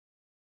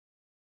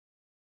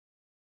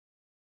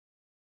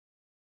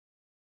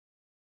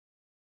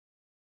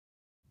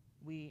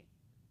we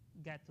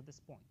get to this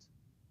point.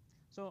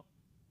 So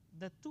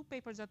the two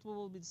papers that we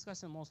will be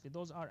discussing mostly,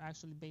 those are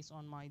actually based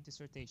on my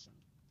dissertation.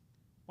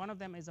 One of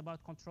them is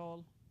about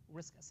control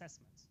risk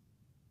assessments.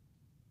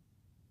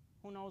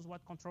 Who knows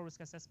what control risk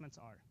assessments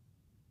are?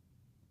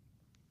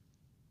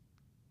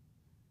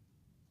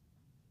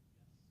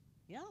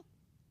 Yes. Yeah?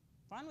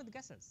 Fine with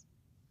guesses.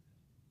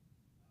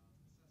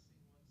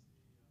 Assessing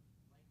what's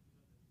the likelihood that the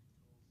controls are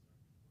going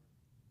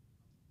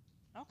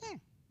to work. Okay,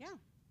 yeah.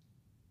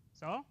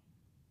 So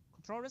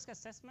control risk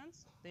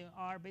assessments, they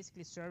are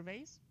basically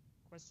surveys,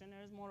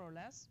 questionnaires more or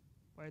less,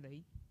 where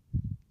they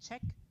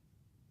check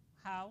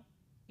how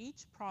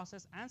each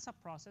process and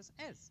sub-process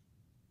is.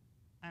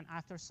 And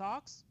after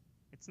SOX,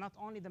 it's not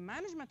only the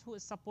management who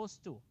is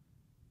supposed to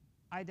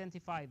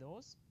identify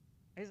those.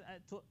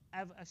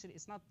 Actually,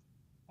 it's not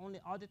only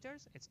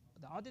auditors, it's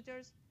the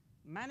auditors.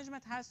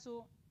 Management has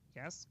to,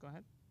 yes, go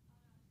ahead.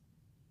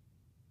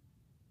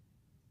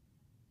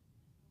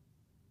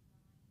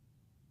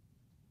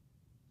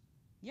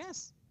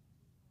 Yes.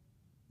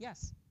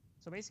 Yes.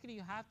 So basically,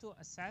 you have to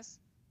assess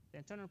the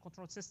internal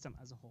control system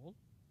as a whole.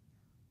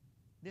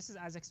 This is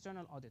as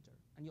external auditor.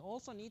 And you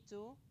also need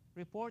to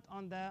report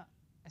on the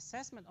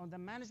assessment, on the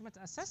management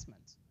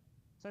assessment.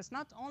 So it's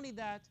not only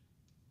that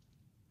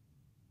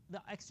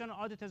the external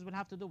auditors will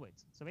have to do it.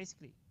 So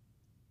basically,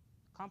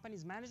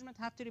 companies' management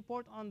have to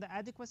report on the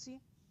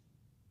adequacy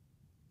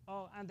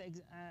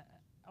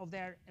of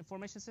their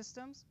information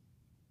systems.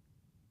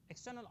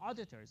 External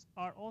auditors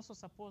are also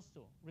supposed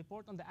to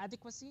report on the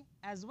adequacy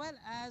as well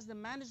as the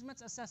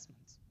management's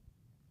assessment.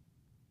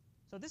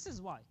 So this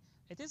is why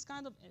it is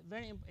kind of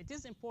it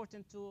is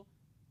important to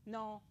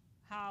know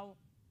how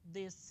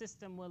this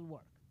system will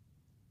work.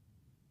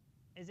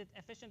 Is it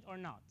efficient or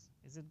not?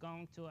 Is it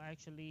going to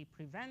actually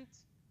prevent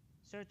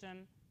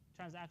certain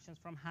transactions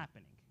from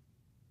happening?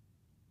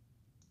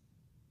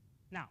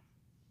 Now,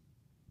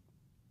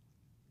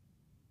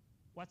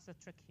 what's the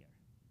trick here?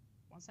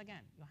 Once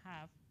again, you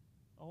have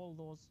all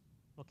those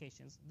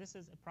locations. This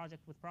is a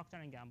project with Procter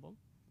 & Gamble,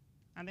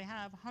 and they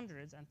have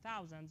hundreds and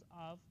thousands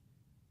of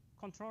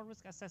control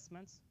risk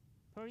assessments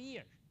per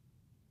year.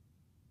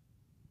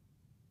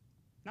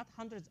 Not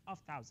hundreds of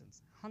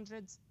thousands,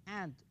 hundreds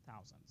and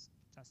thousands,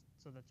 just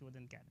so that you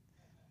wouldn't get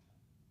it.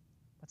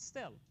 But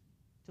still,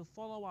 to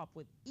follow up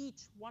with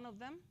each one of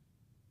them,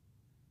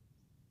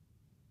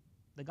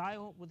 the guy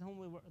with whom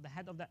we were, the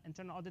head of the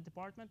internal audit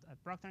department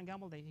at Procter &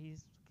 Gamble,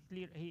 he's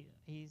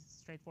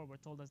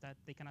straightforward, told us that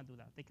they cannot do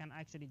that. They can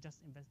actually just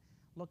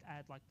look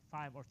at like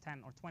 5 or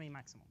 10 or 20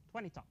 maximum,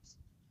 20 tops.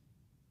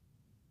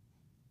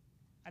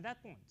 At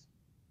that point,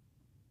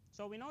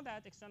 so we know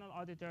that external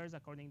auditors,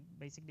 according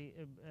basically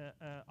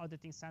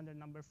auditing standard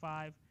number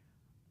 5,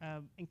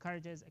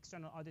 encourages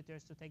external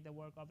auditors to take the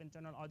work of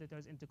internal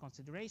auditors into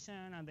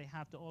consideration, and they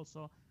have to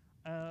also,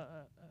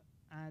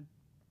 and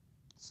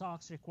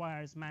SOX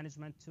requires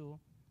management to,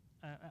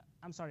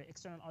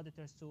 external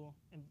auditors to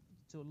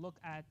look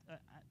at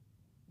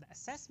the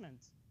assessment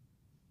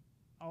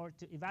or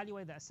to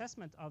evaluate the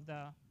assessment of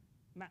the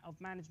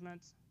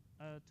management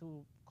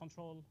to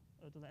control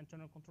to the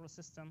internal control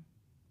system.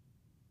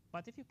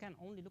 But if you can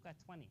only look at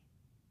 20,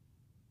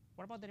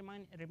 what about the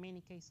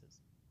remaining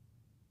cases?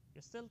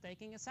 You're still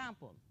taking a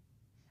sample.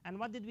 And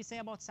what did we say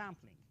about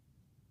sampling?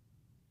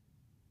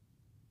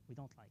 We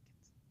don't like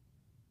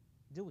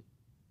it. Do we?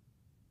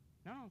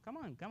 No, come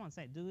on,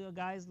 say it. Do you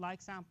guys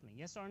like sampling?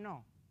 Yes or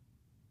no?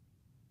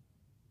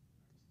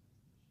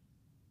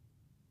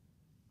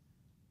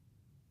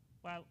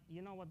 Well,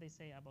 you know what they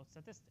say about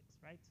statistics,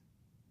 right?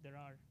 There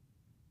are,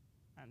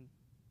 and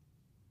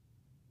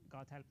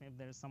God help me if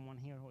there is someone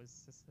here who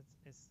is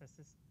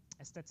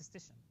a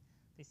statistician.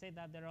 They say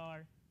that there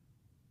are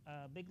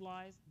big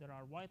lies, there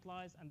are white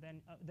lies, and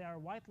then there are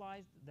white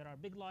lies, there are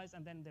big lies,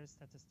 and then there's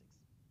statistics.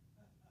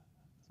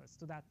 So it's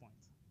to that point.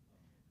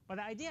 But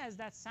the idea is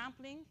that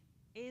sampling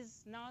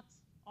is not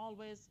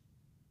always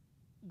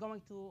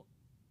going to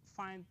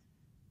find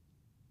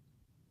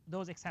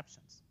those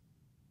exceptions.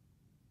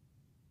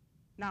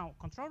 Now,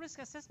 control risk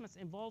assessments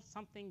involve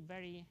something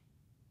very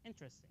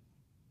interesting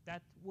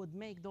that would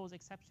make those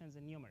exceptions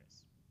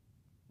numerous.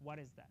 What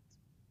is that?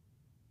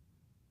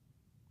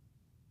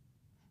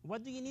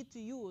 What do you need to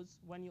use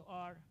when you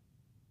are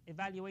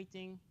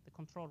evaluating the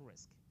control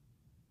risk?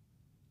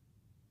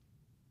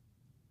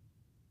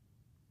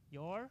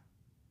 You're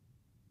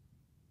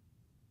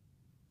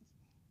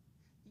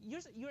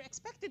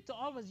expected to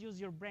always use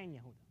your brain,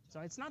 Yehuda. So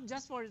it's not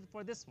just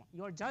for this one,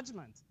 your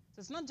judgment. So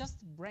it's not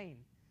just brain.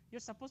 You're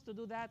supposed to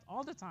do that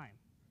all the time.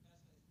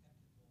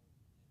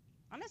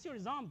 Unless you're a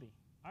zombie,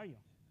 are you?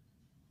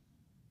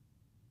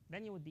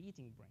 Then you would be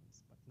eating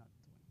brains, but not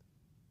doing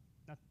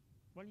them.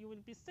 Well, you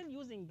will be still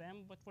using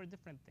them, but for a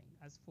different thing,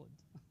 as food.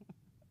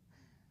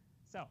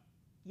 So,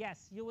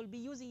 yes, you will be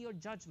using your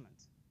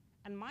judgment.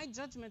 And my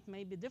judgment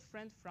may be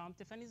different from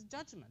Tiffany's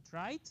judgment,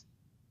 right?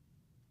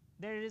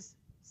 There is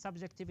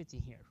subjectivity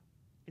here.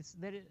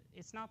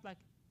 It's not like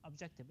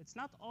objective. It's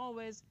not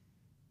always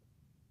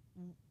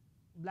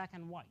black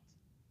and white.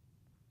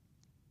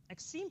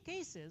 Extreme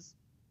cases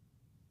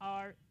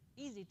are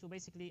easy to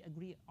basically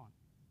agree on.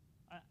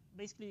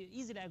 Basically,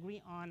 easily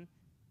agree on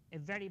a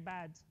very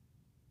bad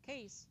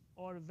case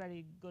or a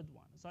very good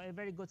one. So a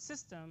very good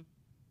system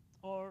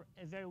or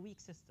a very weak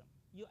system.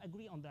 You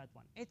agree on that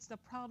one. It's the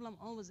problem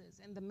always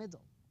is in the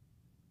middle.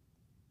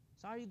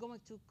 So are you going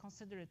to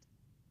consider it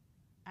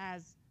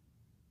as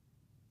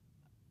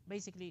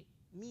basically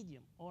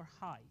medium or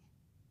high?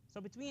 So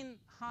between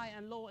high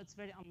and low, it's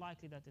very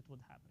unlikely that it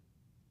would happen.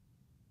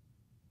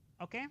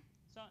 Okay?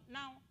 So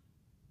now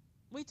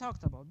we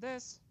talked about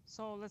this,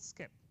 so let's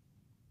skip.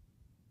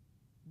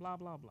 Blah,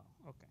 blah, blah.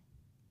 Okay.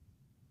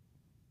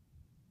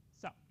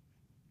 So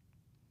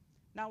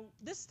now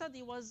this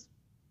study was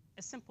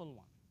a simple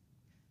one.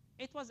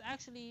 It was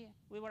actually,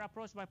 we were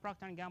approached by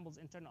Procter & Gamble's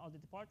internal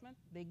audit department.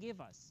 They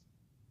gave us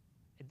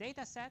a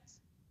data set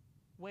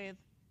with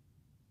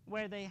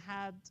where they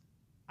had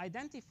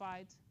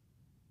identified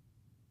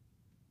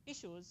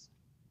issues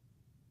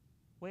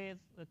with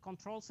the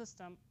control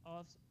system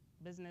of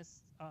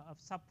business of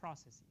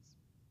sub-processes.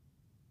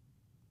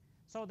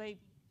 So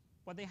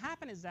what they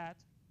happen is that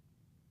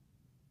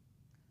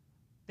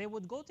they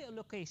would go to a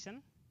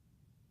location.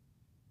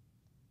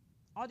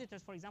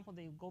 Auditors, for example,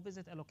 they go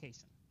visit a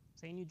location,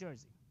 say New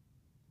Jersey.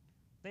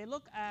 They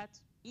look at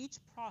each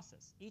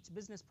process, each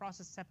business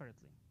process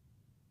separately.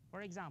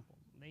 For example,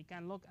 they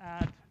can look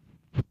at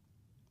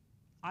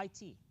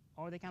IT,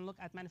 or they can look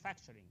at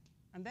manufacturing.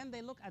 And then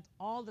they look at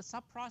all the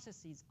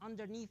sub-processes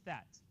underneath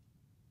that.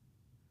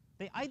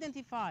 They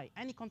identify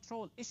any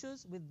control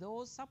issues with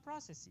those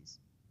sub-processes.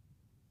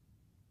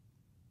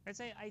 Let's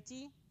say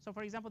IT. So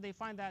for example, they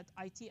find that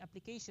IT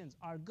applications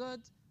are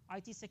good,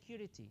 IT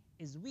security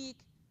is weak.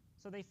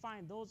 So they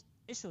find those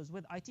issues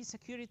with IT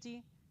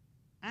security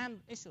and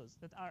issues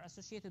that are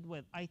associated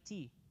with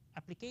IT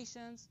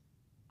applications,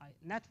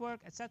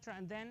 network, etc.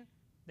 And then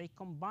they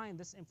combine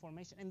this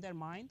information in their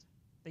mind.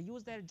 They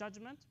use their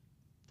judgment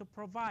to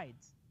provide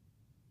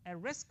a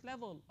risk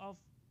level of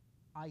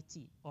IT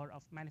or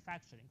of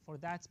manufacturing for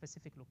that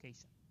specific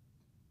location.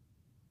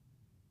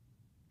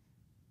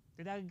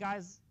 Did I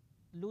guys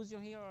lose you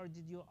here, or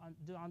did you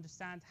do you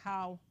understand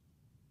how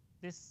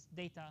this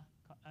data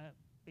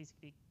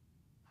basically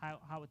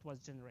how it was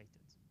generated?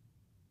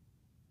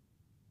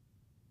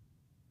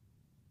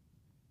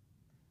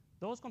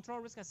 Those control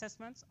risk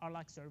assessments are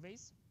like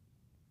surveys.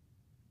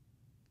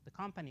 The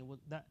company would,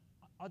 the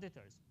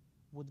auditors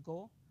would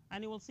go,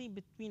 and you will see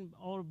between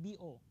or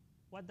BO.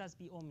 What does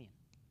BO mean?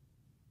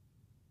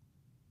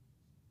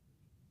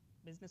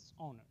 Business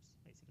owners,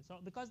 basically. So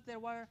because there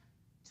were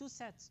two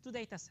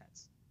data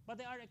sets, but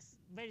they are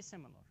very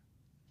similar.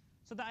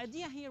 So the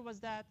idea here was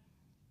that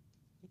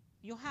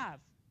you have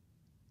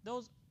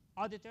those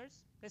auditors.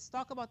 Let's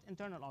talk about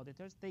internal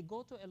auditors. They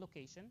go to a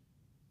location.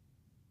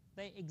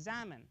 They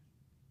examine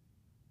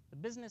the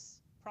business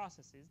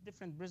processes,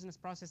 different business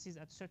processes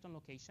at a certain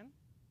location.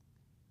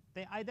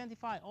 They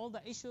identify all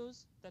the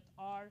issues that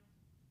are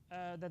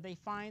that they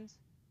find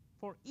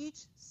for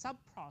each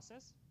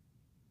sub-process,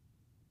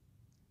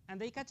 and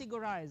they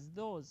categorize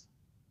those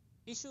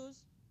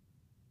issues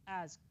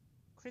as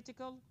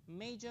critical,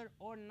 major,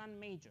 or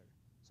non-major.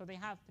 So they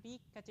have three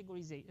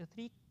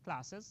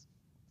classes,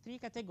 three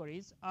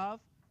categories of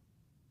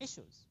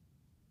issues.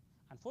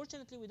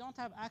 Unfortunately, we don't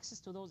have access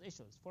to those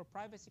issues. For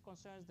privacy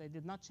concerns, they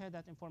did not share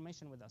that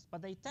information with us.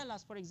 But they tell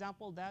us, for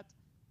example, that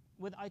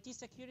with IT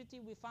security,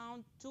 we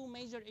found two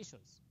major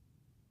issues.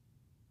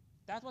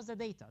 That was the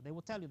data. They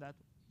will tell you that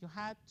you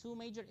had two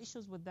major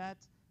issues with that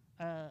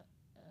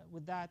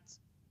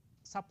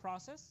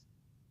sub-process.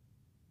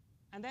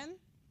 And then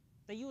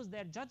they use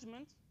their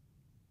judgment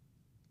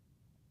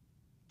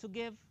to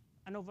give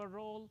an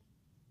overall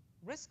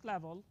risk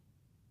level,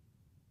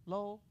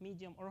 low,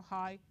 medium, or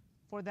high,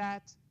 for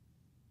that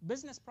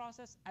business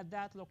process at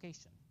that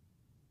location.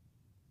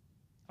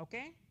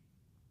 Okay?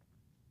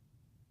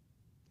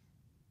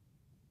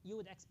 You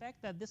would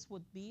expect that this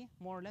would be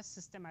more or less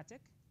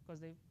systematic,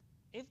 because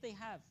if they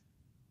have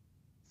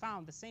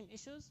found the same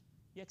issues,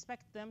 you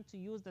expect them to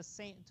use the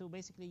same, to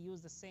basically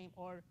use the same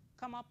or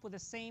come up with the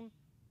same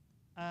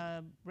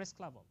risk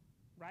level,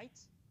 right?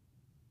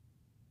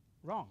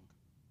 Wrong.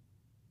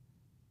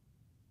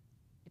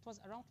 It was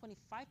around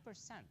 25%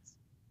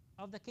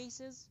 of the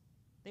cases,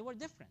 they were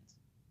different.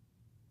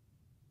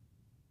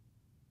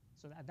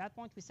 So at that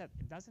point, we said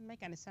it doesn't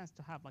make any sense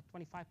to have like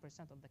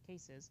 25% of the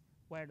cases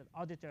where the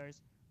auditors,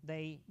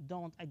 they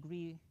don't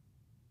agree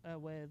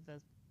with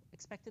the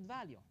expected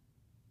value.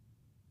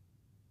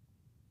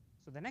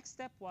 So the next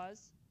step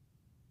was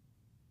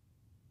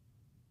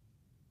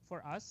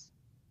for us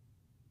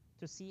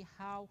to see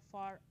how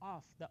far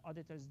off the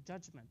auditor's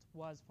judgment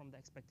was from the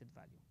expected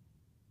value.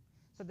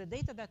 So the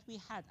data that we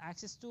had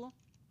access to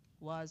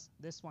was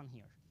this one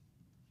here.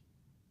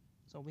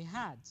 So we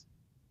had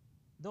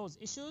those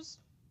issues,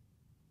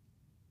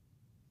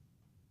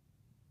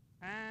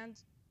 and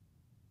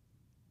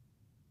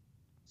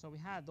so we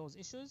had those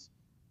issues,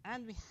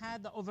 and we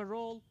had the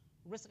overall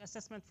risk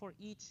assessment for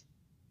each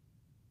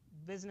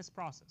business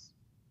process.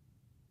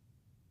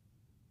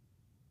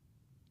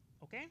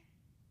 Okay?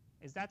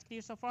 Is that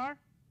clear so far?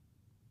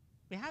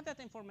 We had that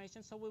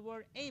information, so we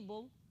were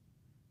able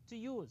to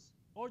use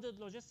ordered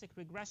logistic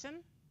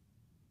regression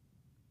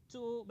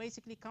to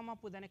basically come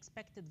up with an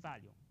expected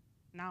value.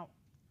 Now,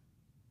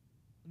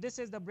 this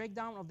is the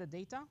breakdown of the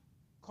data.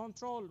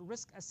 Control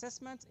risk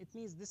assessment, it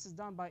means this is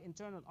done by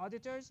internal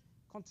auditors.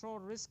 Control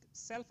risk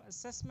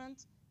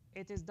self-assessment,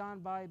 it is done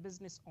by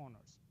business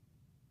owners.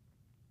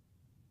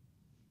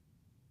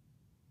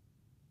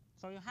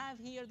 So you have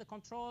here the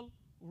control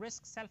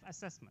risk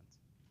self-assessment.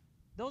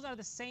 Those are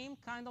the same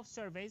kind of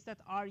surveys that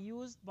are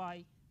used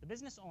by the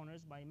business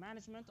owners, by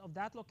management of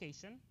that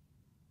location,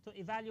 to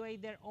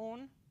evaluate their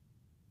own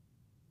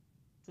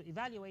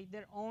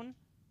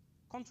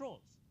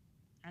controls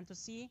and to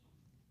see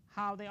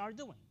how they are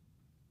doing.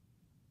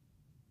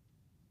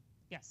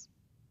 Yes?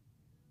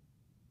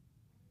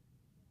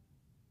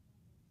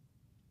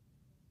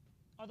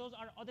 Oh, those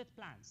are audit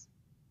plans.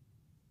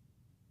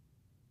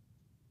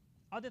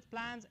 Audit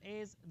plans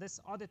is this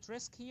audit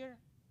risk here,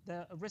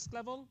 the risk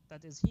level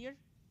that is here,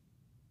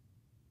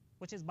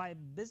 which is by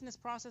business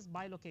process,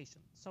 by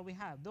location. So we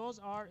have, those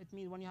are, it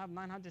means when you have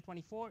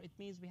 924, it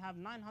means we have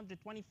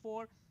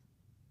 924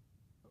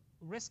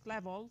 risk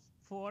levels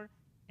for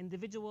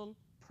individual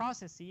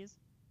processes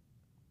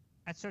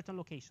at certain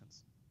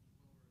locations.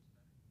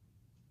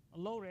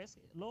 Low risk,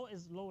 low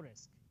is low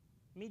risk,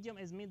 medium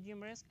is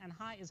medium risk, and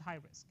high is high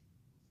risk.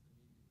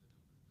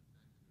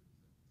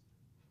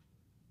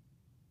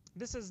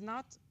 This is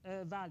not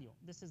a value.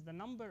 This is the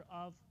number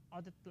of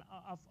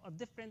of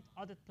different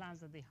audit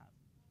plans that they have.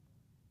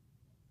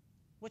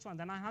 Which one?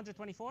 The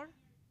 924?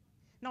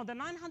 No, the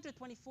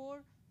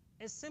 924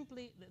 is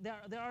simply,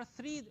 there are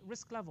 3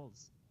 risk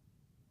levels,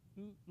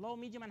 low,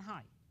 medium, and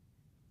high.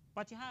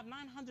 But you have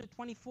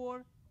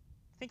 924,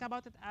 think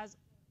about it as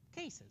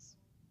cases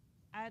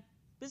at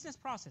business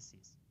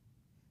processes.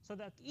 So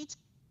that each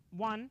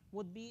one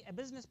would be a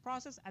business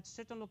process at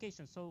certain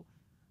locations. So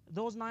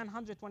those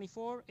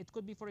 924, it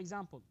could be, for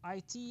example,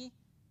 IT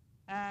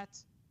at,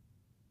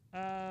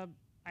 I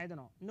don't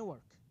know,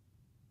 Newark.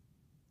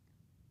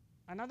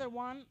 Another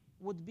one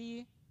would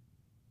be,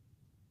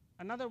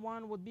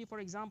 for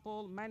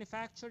example,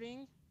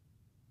 manufacturing.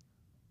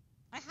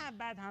 I have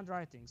bad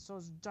handwriting,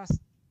 so just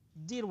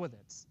deal with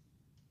it.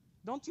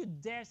 Don't you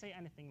dare say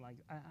anything like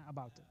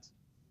about it.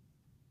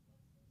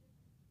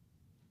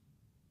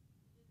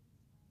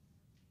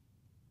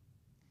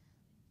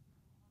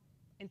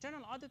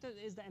 Internal auditor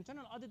is the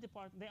internal audit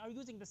department. They are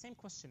using the same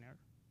questionnaire,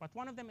 but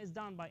one of them is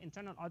done by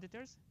internal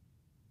auditors.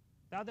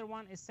 The other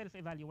one is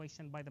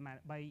self-evaluation by the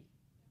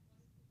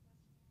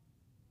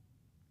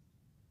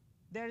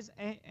There's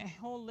a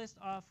whole list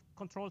of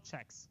control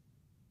checks.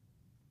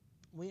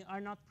 We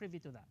are not privy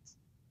to that.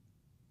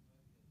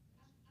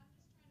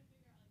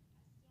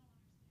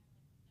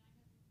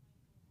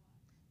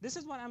 This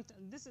is what I'm.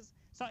 This is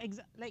so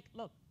like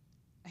look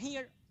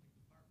here.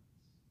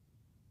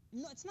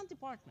 No, it's not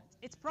department.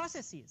 It's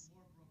processes.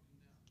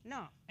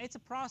 No, it's a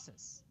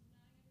process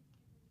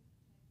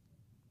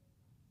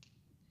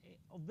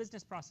of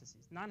business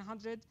processes.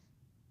 900,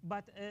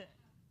 but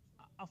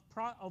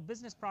of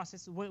business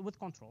process with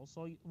controls.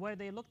 So where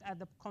they looked at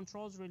the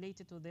controls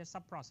related to their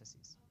sub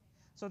processes.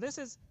 So this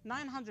is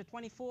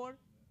 924,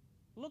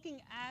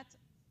 looking at,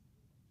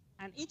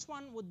 and each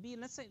one would be,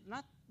 let's say,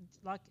 not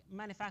like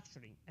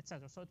manufacturing,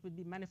 etc. So it would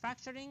be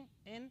manufacturing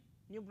in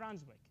New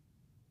Brunswick.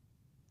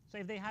 So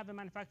if they have a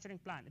manufacturing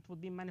plant, it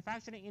would be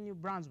manufacturing in New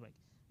Brunswick.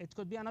 It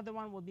could be another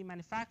one would be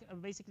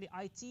basically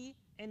IT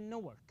in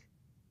Newark.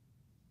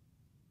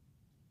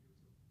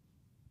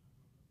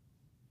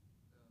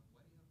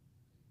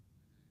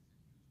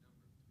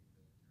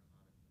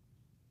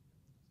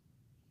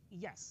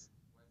 Yes.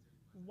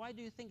 Why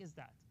do you think is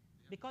that?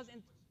 Because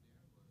in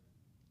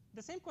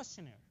the same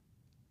questionnaire.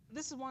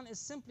 This one is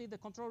simply the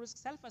control risk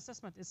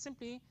self-assessment is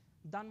simply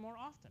done more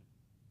often.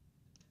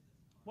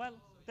 Well,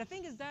 the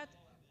thing is that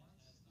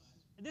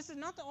this is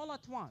not all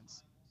at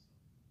once.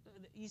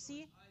 You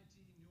see?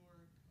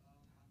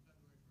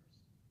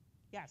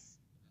 Yes.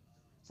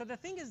 So the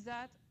thing is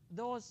that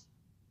those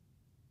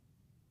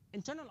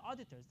internal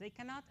auditors, they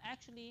cannot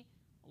actually,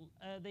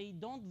 they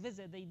don't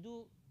visit, they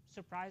do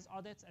surprise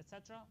audits,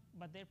 etc.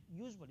 But they're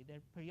usually, their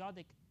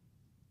periodic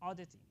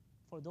auditing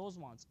for those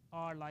ones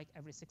are like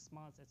every 6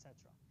 months, etc.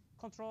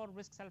 Control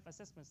risk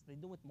self-assessments, they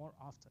do it more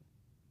often.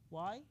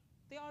 Why?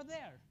 They are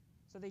there.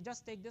 So they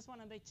just take this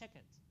one and they check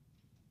it.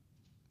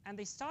 And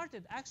they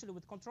started actually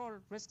with control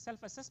risk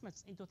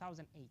self-assessments in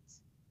 2008.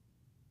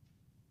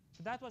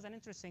 So that was an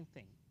interesting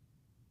thing.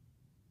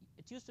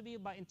 It used to be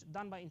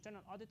done by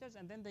internal auditors,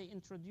 and then they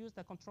introduced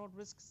the control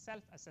risk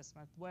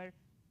self-assessment where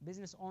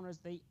business owners,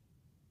 they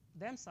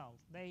themselves,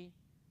 they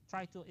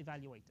try to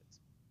evaluate it.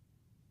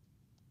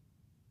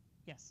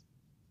 Yes?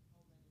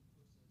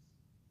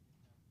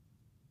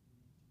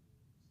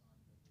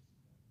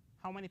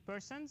 How many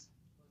persons?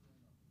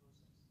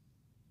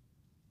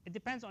 It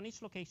depends on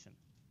each location.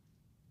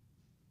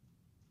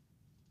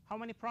 How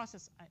many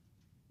process?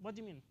 What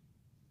do you mean?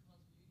 Because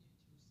you need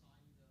to sign the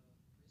risk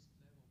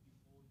level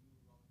before you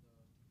compare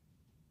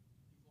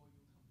the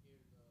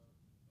logistic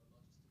regression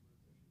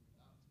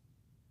result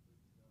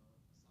with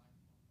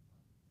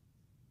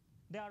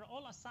They are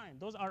all assigned.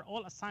 Those are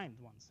all assigned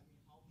ones. I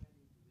mean, how many do they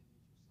need to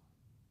sign?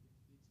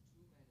 If it's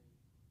too many,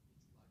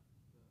 it's like the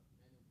manual work is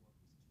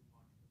too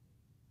much for them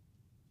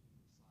to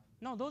sign.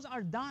 No, those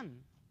are done.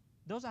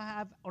 Those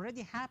have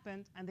already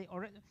happened, and they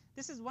already.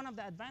 This is one of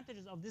the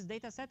advantages of this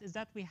data set is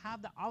that we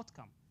have the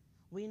outcome.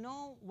 We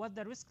know what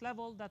the risk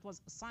level that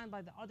was assigned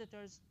by the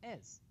auditors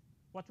is.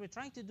 What we're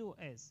trying to do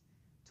is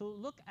to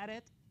look at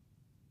it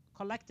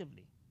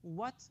collectively.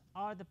 What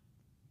are the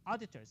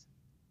auditors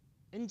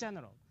in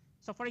general?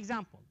 So, for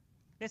example,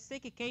 let's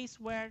take a case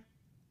where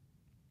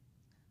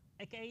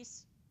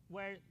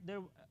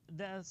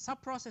the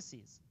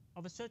sub-processes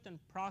of a certain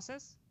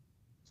process.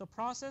 So,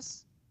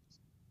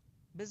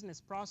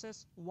 business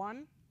process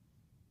 1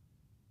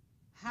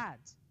 had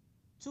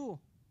 2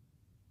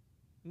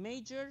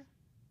 major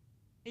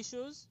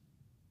issues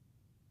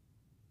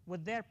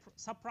with their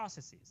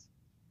sub-processes.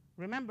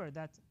 Remember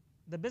that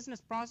the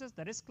business process,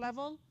 the risk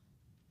level,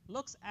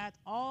 looks at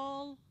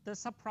all the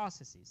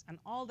sub-processes and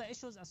all the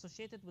issues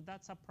associated with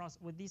that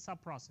with these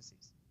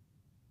sub-processes.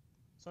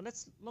 So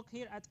let's look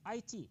here at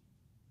IT.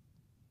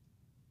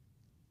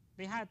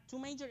 They had 2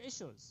 major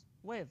issues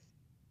with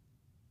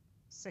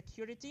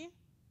security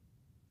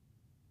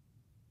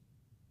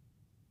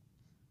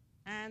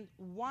and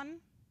 1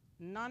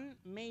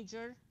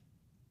 non-major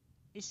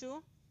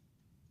issue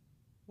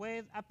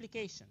with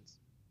applications.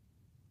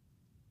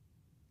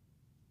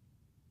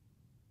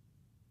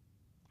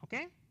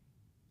 Okay?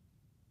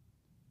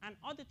 And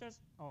auditors,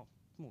 oh,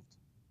 it moved.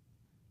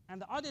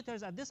 And the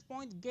auditors at this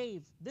point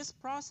gave this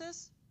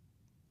process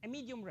a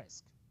medium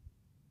risk.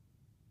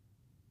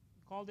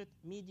 Called it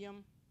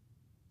medium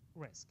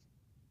risk.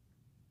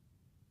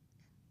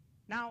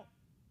 Now,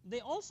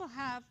 they also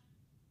have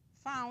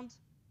found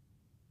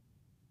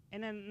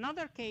in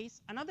another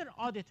case, another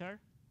auditor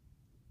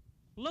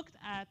looked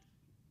at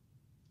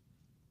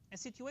a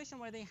situation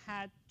where they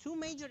had 2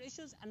 major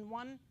issues and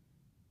one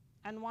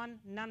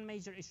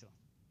non-major issue.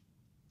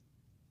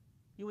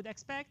 You would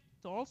expect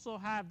to also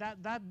have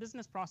that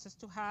business process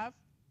to have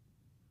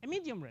a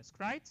medium risk,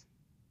 right?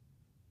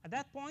 At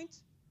that point,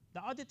 the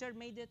auditor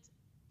made it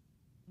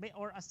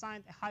or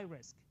assigned a high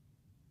risk.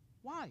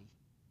 Why?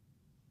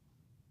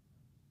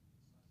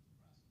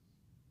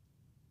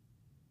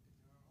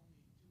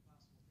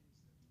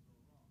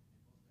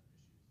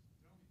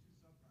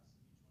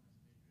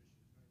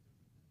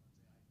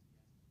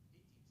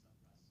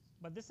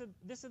 But this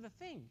is the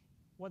thing.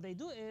 What they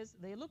do is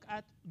they look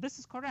at, this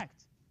is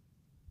correct.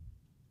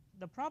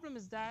 The problem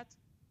is that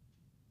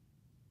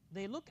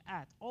they look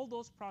at all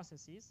those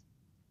processes,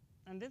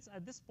 and this,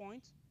 at this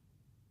point,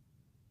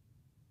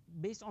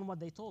 based on what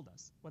they told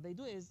us, what they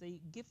do is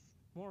they give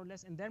more or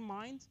less in their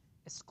mind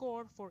a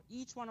score for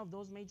each one of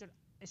those major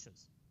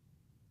issues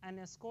and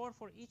a score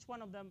for each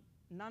one of the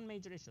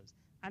non-major issues.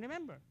 And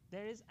remember,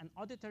 there is an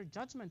auditor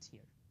judgment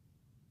here.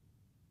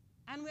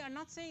 And we are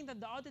not saying that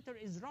the auditor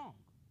is wrong.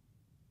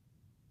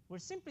 We're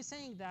simply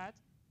saying that,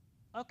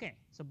 okay,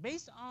 so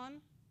based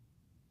on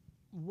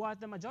what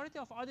the majority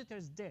of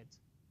auditors did,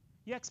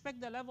 you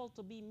expect the level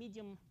to be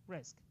medium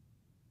risk.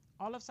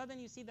 All of a sudden,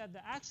 you see that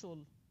the actual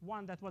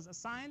one that was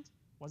assigned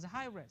was a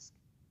high risk.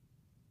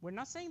 We're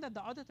not saying that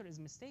the auditor is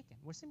mistaken.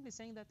 We're simply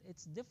saying that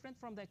it's different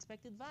from the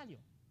expected value.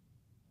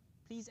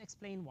 Please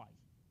explain why.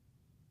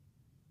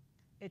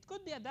 It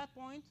could be at that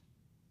point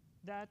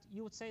that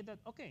you would say that,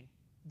 okay,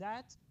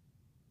 that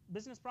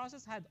business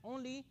process had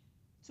only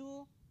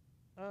two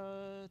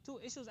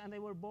issues, and they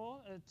were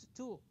both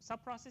 2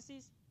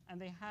 sub-processes, and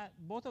they had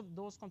both of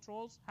those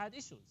controls had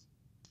issues,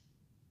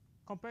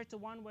 compared to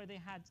one where they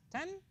had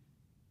 10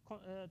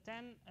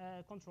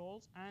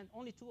 controls and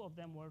only 2 of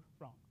them were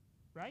wrong,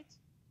 right?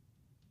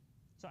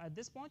 So at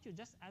this point, you're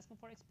just asking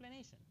for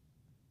explanation.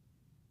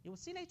 You will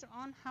see later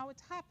on how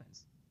it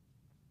happens.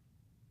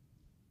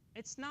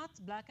 It's not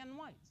black and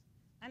white,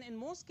 and in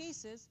most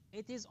cases,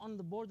 it is on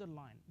the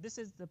borderline. This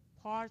is the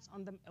parts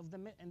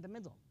in the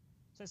middle.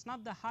 So it's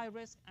not the high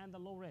risk and the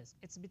low risk.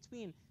 It's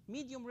between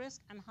medium risk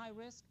and high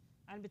risk,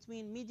 and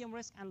between medium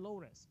risk and low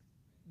risk.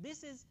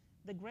 This is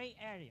the gray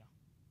area.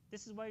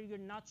 This is where you're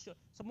not sure.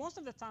 So most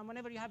of the time,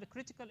 whenever you have a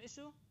critical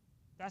issue,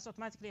 that's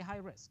automatically high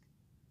risk.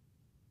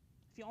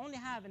 If you only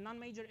have a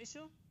non-major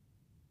issue,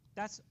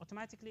 that's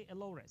automatically a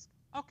low risk.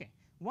 Okay,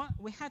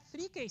 we had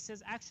 3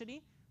 cases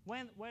actually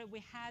where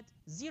we had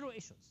 0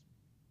 issues.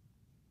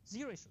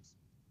 0 issues.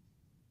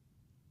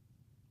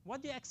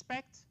 What do you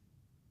expect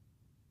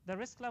the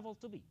risk level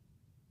to be?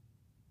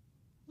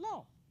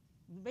 Low.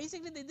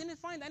 Basically, they didn't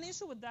find any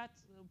issue with that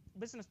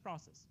business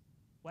process.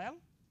 Well,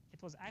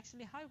 it was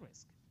actually high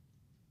risk.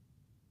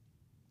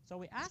 So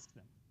we asked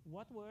them,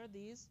 what were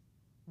these?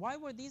 Why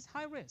were these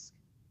high risk?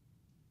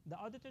 The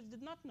auditors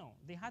did not know.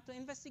 They had to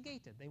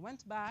investigate it. They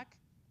went back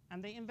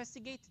and they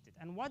investigated it.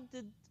 And what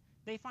did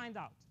they find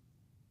out?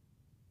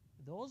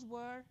 Those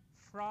were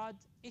fraud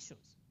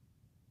issues.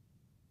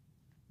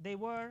 They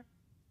were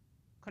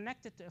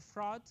connected to a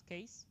fraud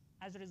case.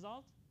 As a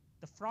result,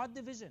 the fraud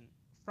division,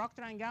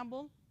 Procter &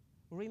 Gamble,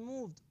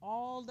 removed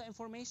all the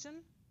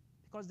information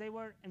because they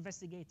were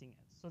investigating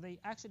it. So they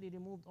actually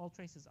removed all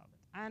traces of it.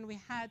 And we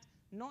had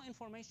no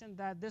information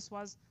that this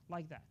was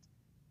like that.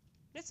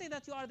 Let's say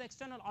that you are the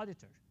external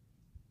auditor,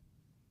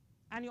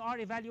 and you are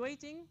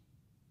evaluating,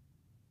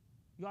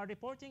 you are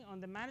reporting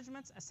on the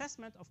management's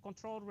assessment of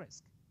control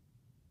risk.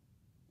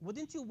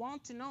 Wouldn't you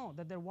want to know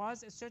that there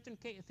was a certain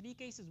 3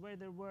 cases where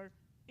there were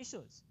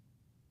issues?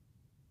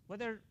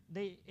 Whether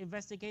they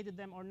investigated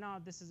them or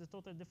not, this is a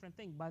totally different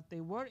thing, but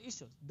they were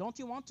issues. Don't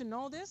you want to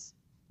know this?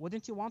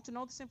 Wouldn't you want to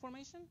know this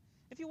information?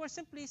 If you were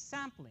simply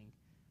sampling,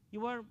 you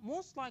were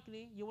most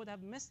likely, you would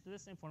have missed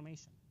this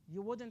information.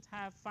 You wouldn't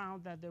have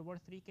found that there were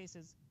 3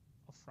 cases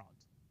of fraud.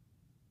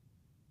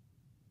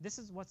 This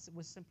is what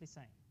we're simply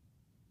saying.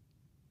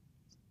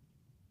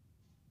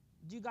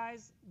 Do you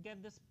guys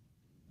get this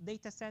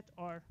data set,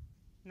 or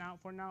now,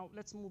 for now,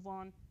 let's move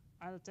on.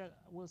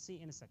 We'll see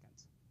in a second.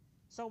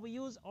 So we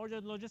use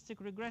ordered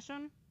logistic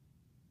regression.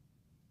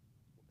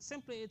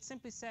 It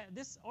simply says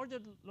this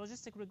ordered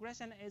logistic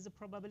regression is a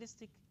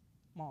probabilistic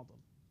model.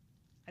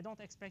 I don't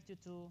expect you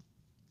to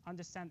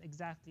understand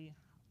exactly,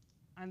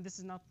 and this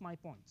is not my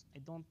point. I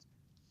don't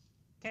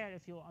care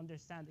if you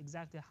understand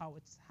exactly how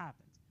it's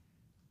happened.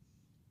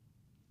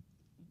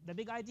 The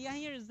big idea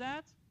here is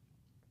that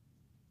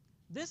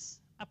this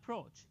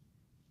approach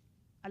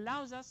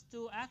allows us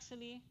to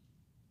actually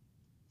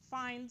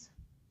find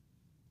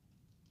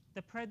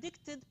the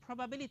predicted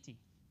probability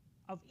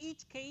of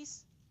each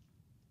case.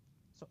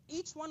 So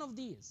each one of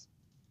these,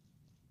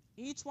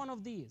 you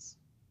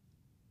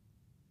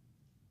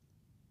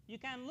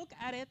can look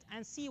at it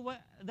and see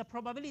what the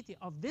probability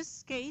of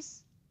this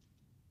case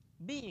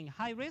being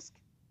high risk,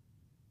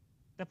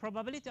 the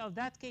probability of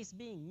that case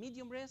being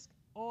medium risk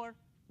or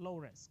low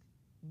risk,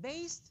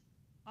 based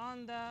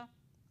on the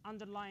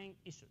underlying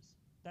issues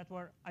that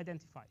were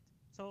identified.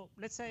 So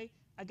let's say,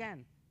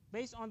 again,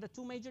 based on the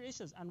 2 major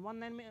issues and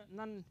 1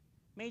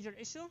 non-major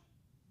issue,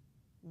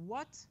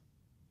 what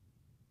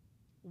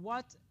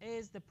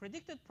is the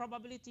predicted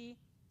probability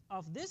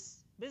of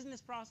this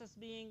business process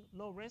being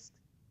low risk,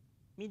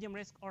 medium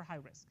risk, or high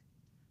risk?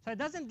 So it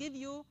doesn't give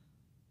you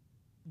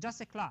just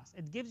a class.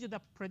 It gives you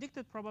the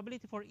predicted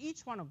probability for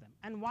each one of them.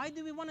 And why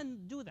do we want to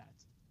do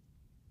that?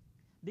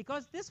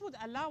 Because this would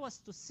allow us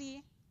to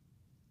see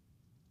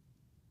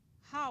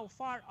how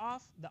far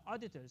off the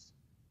auditor's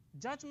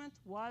judgment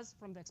was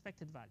from the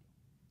expected value.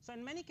 So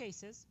in many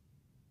cases,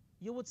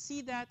 you would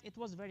see that it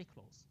was very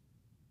close.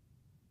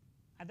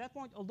 At that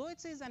point, although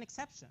it is an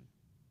exception,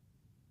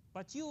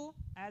 but you,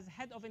 as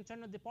head of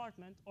internal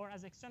department or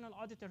as external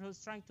auditor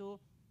who's trying to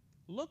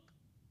look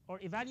or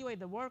evaluate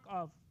the work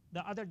of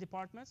the other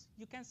departments,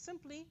 you can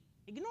simply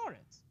ignore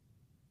it.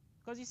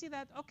 Because you see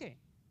that, okay,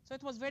 so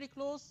it was very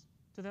close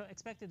to the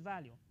expected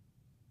value.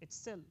 It's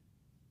still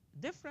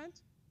different,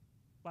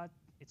 but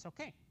it's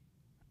okay.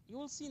 You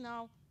will see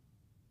now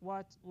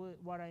what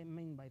I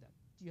mean by that.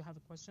 Do you have a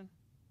question?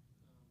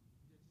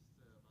 Yeah,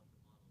 just about the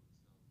model itself.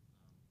 Whenever you have a major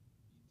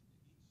issue or a minor issue, does it distinguish between the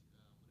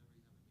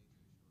issues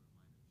themselves? How,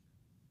 like the weight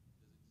of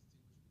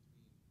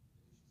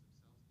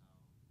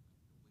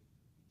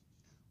each issue?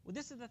 Well,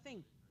 this is the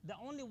thing. The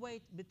only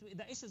weight between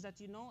the issues that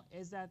you know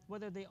is that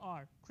whether they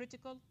are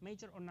critical,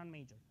 major, or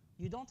non-major.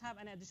 You don't have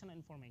any additional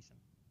information.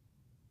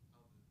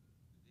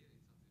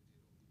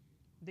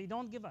 They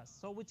don't give us.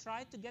 So we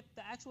try to get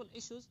the actual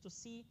issues to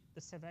see the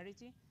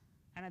severity,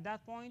 and at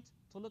that point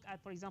to look at,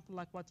 for example,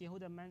 like what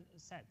Yehuda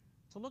said,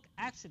 to look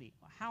actually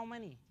how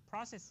many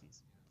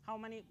processes, how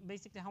many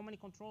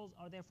controls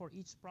are there for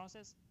each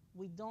process.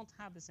 We don't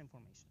have this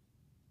information.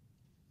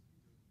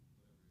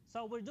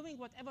 So we're doing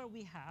whatever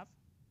we have,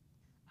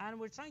 and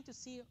we're trying to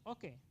see,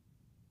 okay,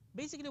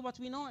 basically what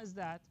we know is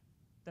that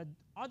the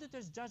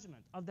auditor's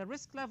judgment of the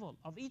risk level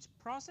of each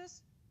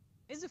process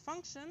is a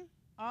function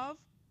of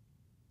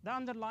the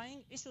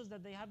underlying issues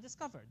that they have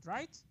discovered,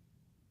 right?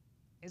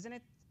 Isn't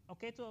it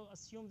okay to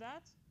assume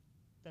that?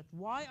 That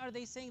why are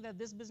they saying that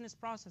this business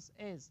process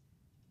is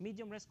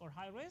medium risk or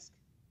high risk?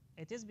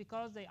 It is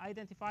because they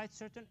identified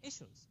certain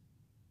issues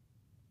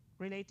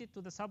related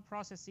to the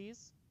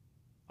sub-processes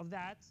of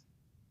that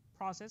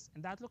process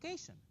in that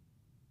location.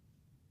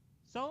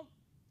 So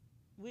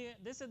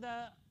this is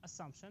the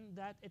assumption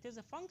that it is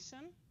a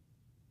function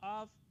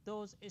of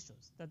those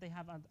issues that they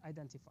have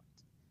identified.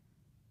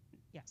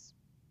 Yes?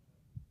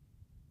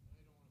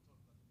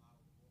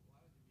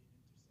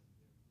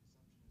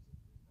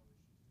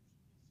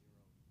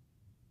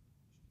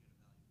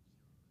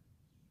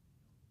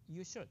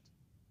 You should.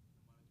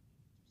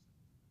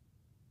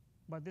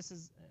 But this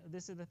is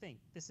the thing.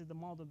 This is the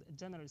model,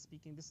 generally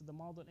speaking. This is the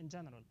model in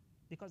general,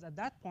 because at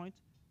that point,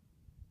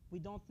 we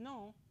don't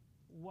know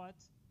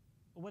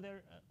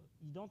whether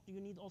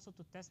you need also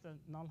to test the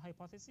null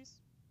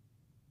hypothesis.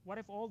 What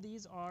if all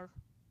these are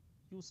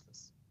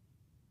useless?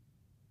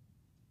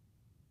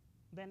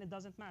 Then it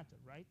doesn't matter,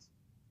 right?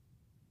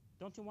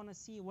 Don't you want to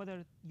see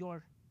whether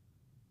your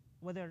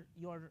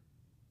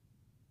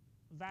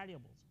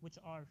variables, which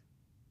are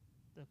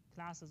the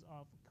classes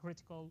of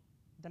critical,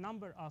 the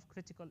number of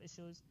critical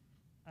issues,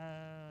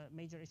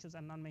 major issues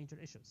and non-major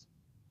issues,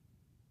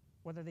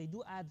 whether they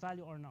do add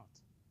value or not?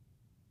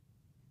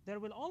 There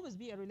will always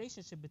be a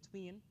relationship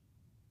between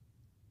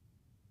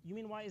You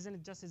mean why isn't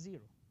it just a 0? Yeah,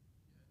 in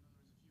other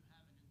words, if you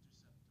have an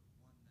intercept of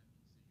 1, that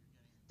means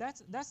that you're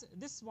getting an That's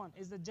this one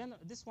is the general.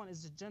 This one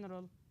is the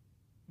general.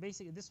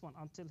 Basically, this one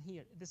until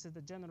here. This is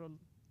the general.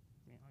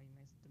 I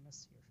made the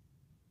mess here.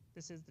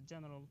 This is the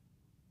general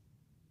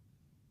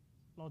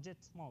logit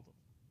model.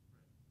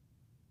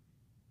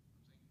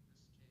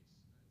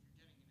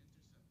 right. I'm saying in this case, if you're getting an intercept, then there's something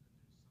very wrong with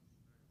the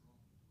way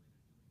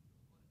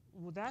they're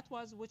doing the audit. That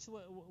was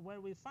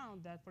where we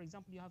found that, for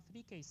example, you have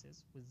 3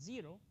 cases with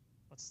 0,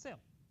 but still.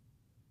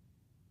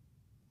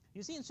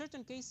 You see, in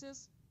certain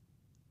cases,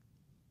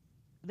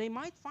 they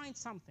might find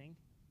something,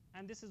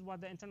 and this is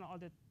what the internal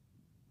audit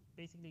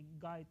basically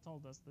guy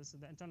told us. This is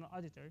the internal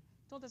auditor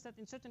told us that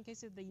in certain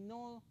cases they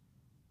know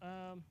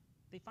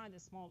they find a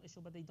small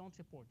issue, but they don't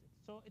report it.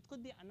 So it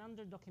could be an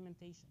under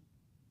documentation,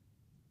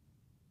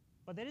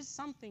 but there is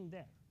something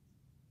there,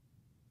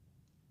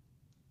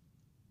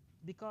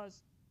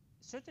 because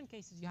certain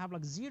cases you have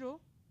like 0,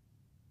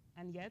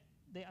 and yet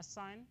they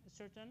assign a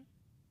certain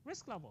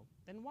risk level.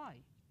 Then why?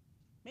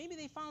 Maybe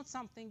they found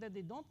something that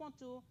they don't want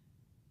to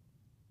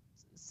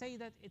say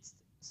that it's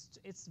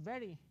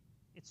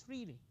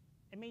really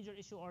a major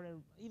issue or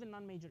even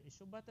non-major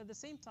issue, but at the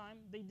same time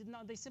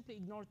they simply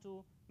ignored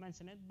to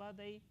mention it, but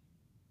they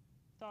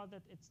thought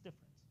that it's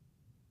different.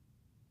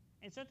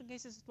 In certain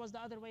cases it was the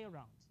other way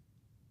around,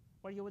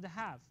 where you would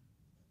have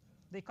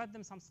they cut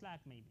them some slack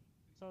maybe.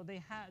 So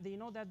they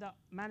know that the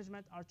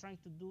management are trying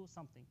to do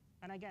something.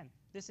 And again,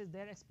 this is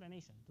their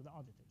explanation to the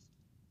auditors.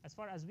 As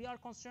far as we are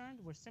concerned,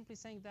 we're simply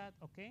saying that,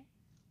 okay,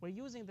 we're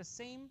using the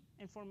same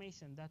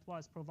information that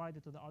was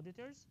provided to the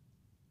auditors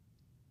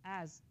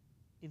as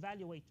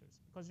evaluators.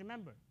 Because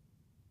remember,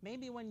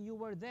 maybe when you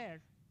were there,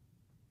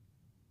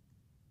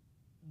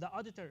 the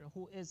auditor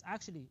who is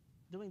actually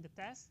doing the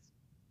test,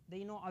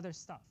 they know other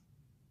stuff.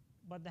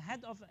 But the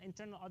head of the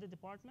internal audit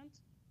department,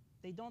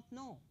 they don't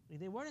know.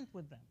 They weren't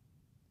with them.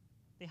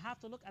 They have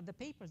to look at the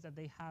papers that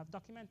they have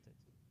documented.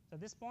 So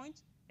at this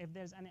point, if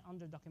there's any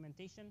under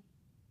documentation,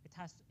 it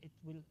has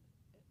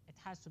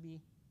to be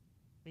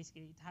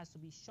basically it has to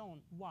be shown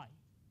why.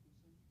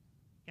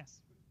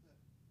 Yes. Could that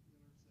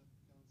intercept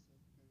concept kind of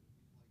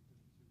be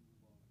likened to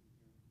inherent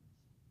risk?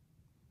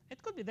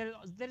 It could be.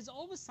 There is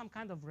always some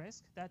kind of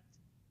risk that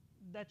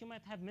you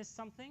might have missed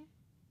something.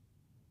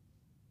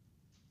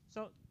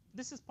 So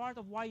this is part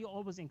of why you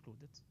always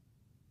include it.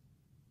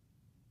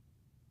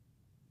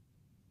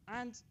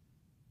 And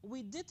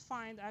we did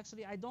find,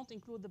 actually, I don't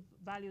include the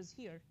values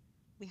here.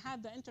 We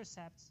had the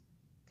intercepts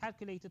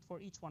calculated for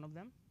each one of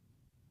them.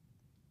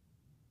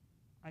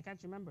 I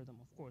can't remember them,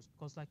 of course,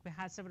 because like we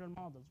had several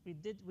models.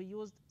 We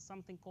used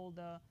something called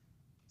the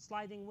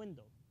sliding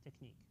window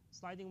technique.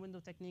 Sliding window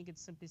technique, it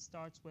simply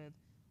starts with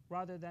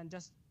rather than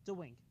just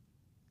doing.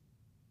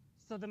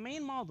 So the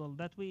main model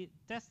that we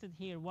tested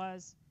here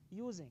was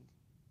using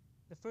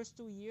the first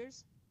 2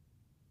 years.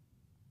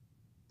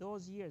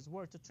 Those years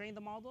were to train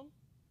the model.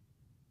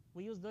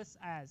 We use this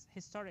as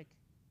historic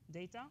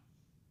data.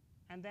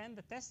 And then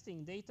the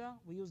testing data,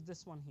 we use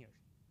this one here.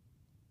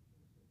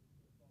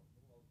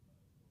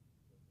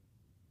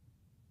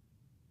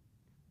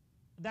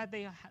 That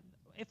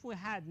if we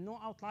had no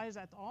outliers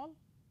at all,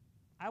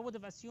 I would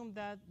have assumed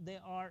that they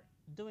are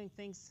doing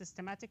things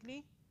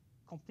systematically,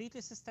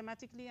 completely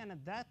systematically, and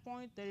at that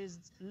point there is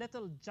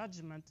little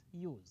judgment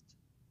used.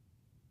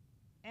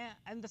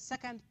 And the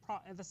second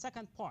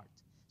part,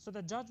 so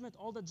the judgment,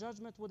 all the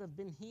judgment would have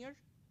been here,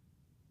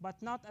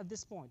 but not at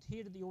this point.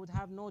 Here you would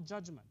have no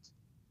judgment.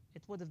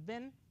 It would have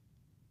been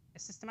a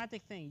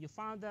systematic thing. You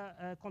found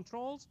the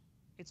controls,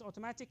 it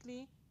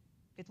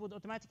would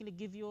automatically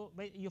give you,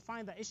 you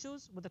find the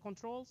issues with the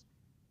controls,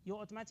 you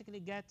automatically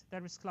get the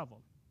risk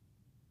level.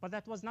 But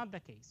that was not the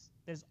case.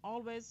 There's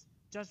always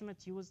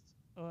judgment used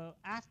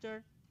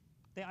after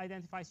they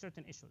identify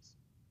certain issues.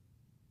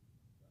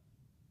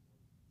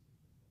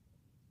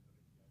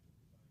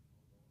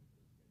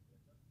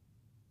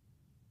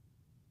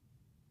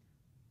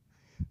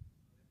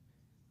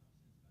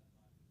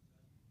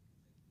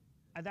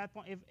 At that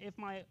point, if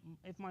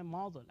my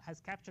model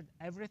has captured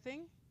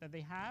everything that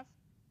they have,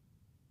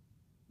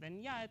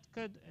 then yeah, it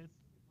could.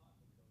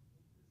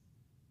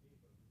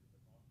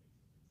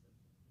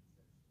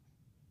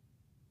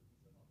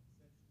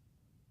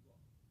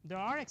 There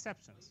are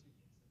exceptions.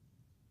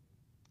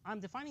 I'm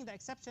defining the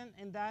exception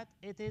in that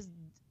it is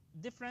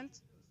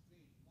different.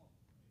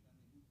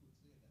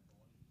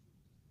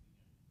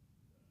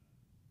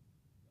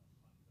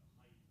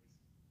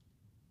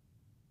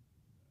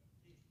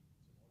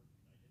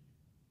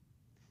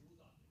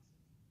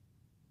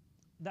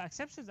 The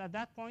exceptions at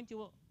that point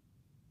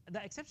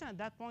the exception at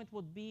that point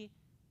would be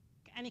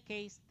any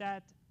case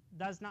that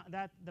does not,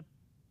 that the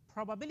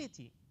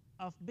probability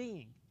of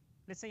being,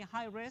 let's say,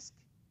 high risk,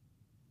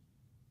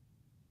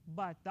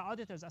 but the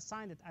auditors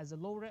assigned it as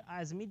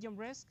as a medium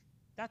risk,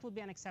 that would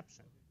be an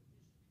exception.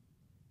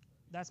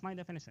 That's my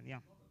definition. Yeah.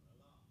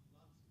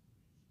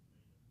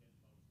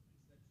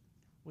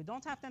 We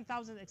don't have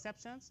 10,000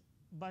 exceptions,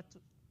 but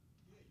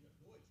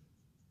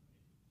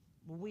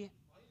we.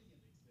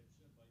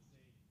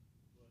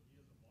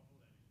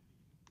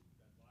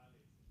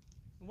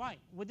 Why?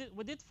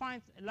 We did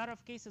find a lot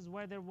of cases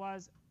where there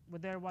was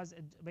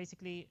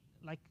basically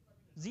like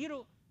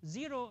zero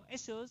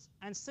issues,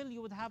 and still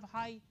you would have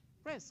high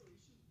risk.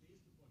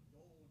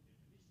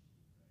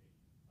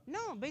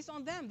 No, based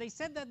on them. They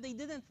said that they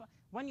didn't.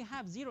 When you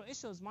have zero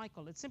issues,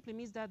 Michael, it simply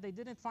means that they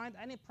didn't find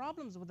any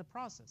problems with the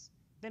process.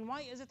 Then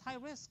why is it high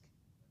risk?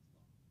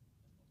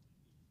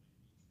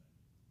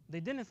 They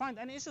didn't find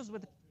any issues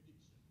with.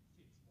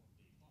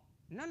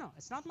 No,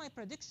 it's not my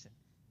prediction.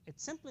 It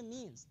simply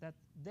means that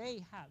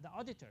they have, the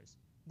auditors,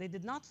 they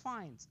did not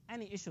find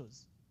any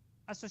issues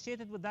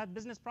associated with that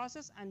business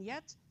process, and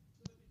yet.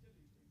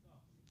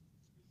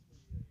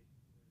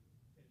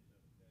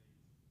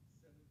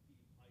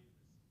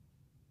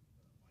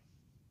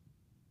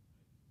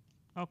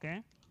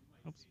 Okay.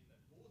 Oops.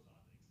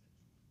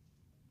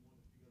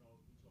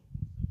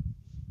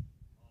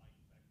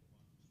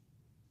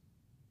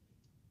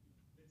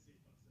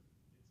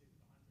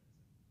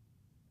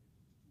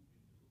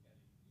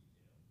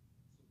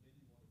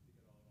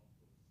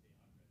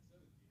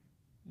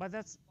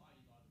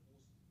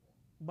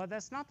 But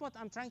that's not what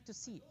I'm trying to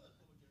see.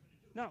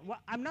 No,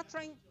 I'm not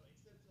trying.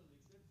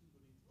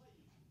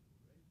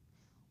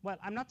 Well,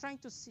 I'm not trying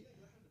to see.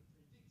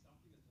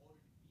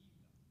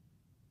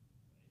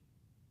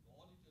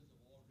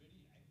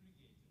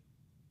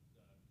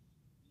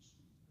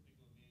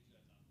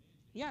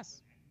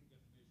 Yes.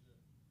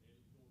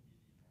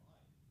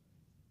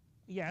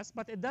 Yes,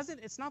 but it doesn't.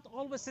 It's not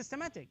always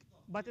systematic.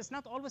 But it's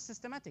not always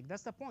systematic.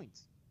 That's the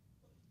point.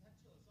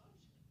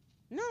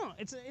 No,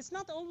 it's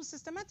not always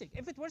systematic.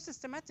 If it were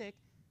systematic,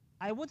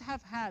 I would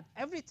have had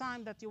every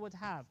time that you would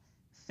have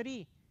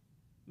 3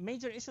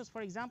 major issues,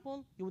 for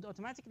example, you would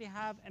automatically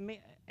have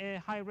a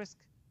high risk.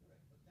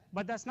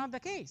 But that's not the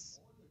case.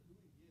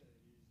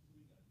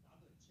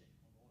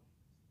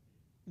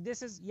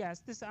 This is,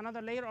 yes, this is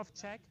another layer of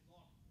check.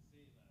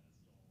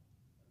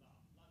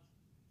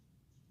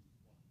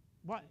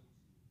 What?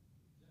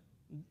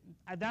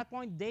 At that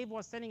point, Dave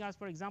was telling us,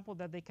 for example,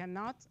 that they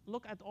cannot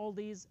look at all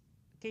these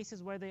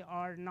cases where they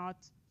are not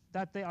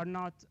the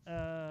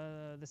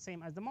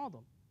same as the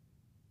model.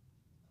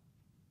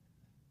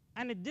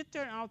 And it did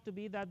turn out to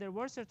be that there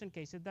were certain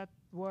cases that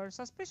were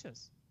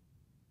suspicious.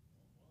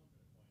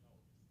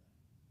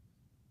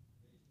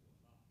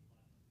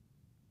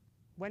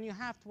 When you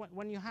have,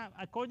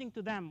 according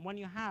to them, when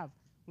you have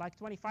like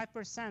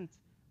 25%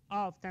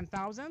 of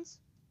 10,000s,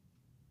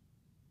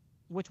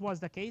 which was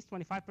the case,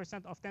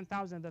 25% of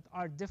 10,000 that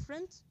are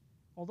different,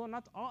 although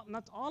not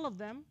all of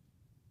them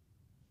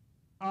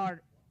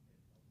are.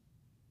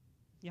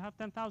 You have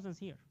 10,000s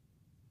here.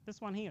 This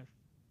one here.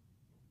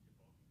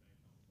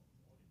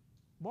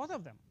 Both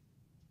of them.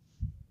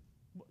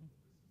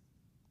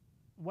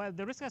 Well,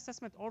 the risk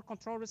assessment or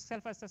control risk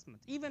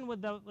self-assessment, even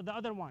with the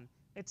other one,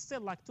 it's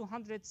still like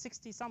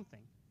 260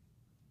 something.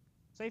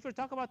 So if you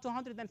talk about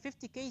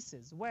 250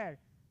 cases where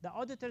the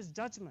auditor's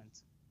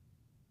judgment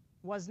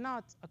was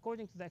not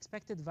according to the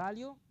expected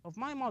value of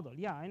my model,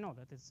 yeah, I know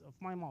that it's of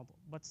my model,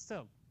 but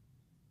still,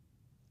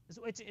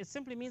 so it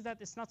simply means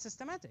that it's not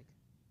systematic.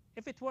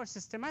 If it were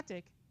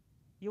systematic,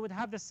 you would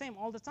have the same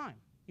all the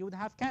time. You would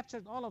have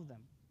captured all of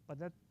them.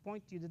 But at that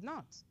point, you did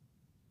not.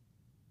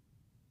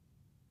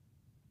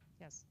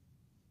 Yes?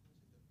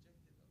 The objective of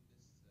this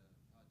project that you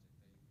worked on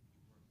before,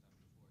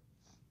 is it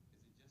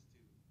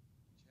just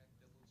to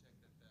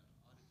double check that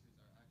the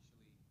auditors are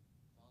actually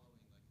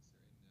following like a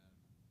certain, like if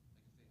they have like the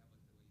way you said, if they have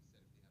too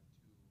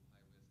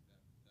high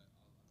risk, that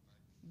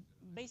automatically.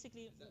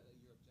 Basically, is that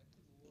your objective?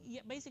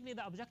 Yeah, basically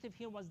the objective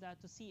here was that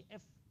to see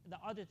if the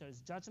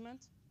auditor's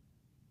judgment,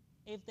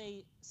 if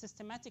they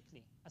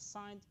systematically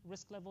assigned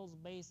risk levels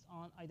based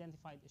on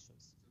identified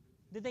issues.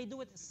 Did they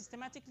do it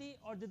systematically,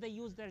 or did they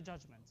use their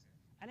judgment?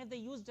 Okay. And if they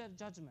use their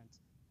judgment,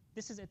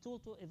 this is a tool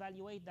to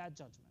evaluate that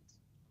judgment.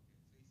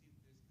 Okay, so you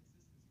see there's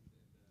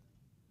consistency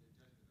in their judgment or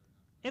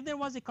not? If there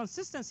was a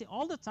consistency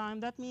all the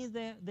time, that means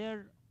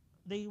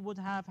they would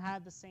have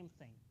had the same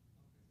thing.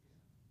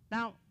 Okay, yeah.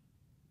 Now,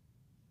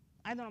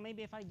 I don't know,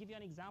 maybe if I give you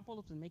an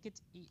example to make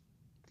it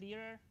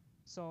clearer.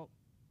 So,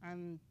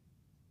 and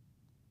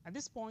at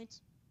this point,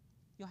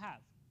 you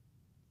have,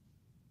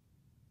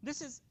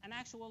 this is an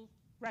actual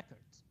record.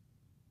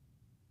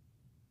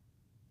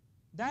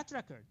 That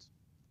record,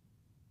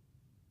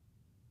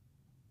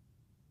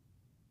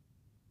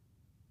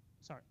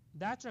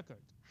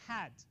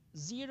 had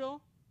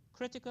 0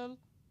 critical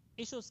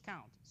issues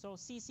count. So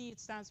CC, it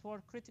stands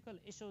for critical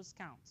issues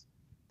count,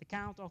 the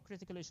count of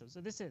critical issues.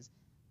 So this is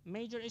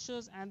major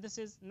issues, and this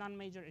is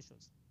non-major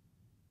issues.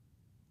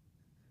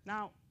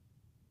 Now,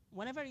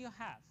 whenever you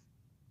have,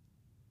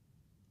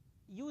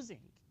 using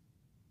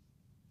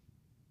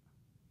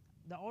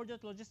the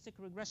ordered logistic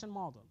regression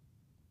model,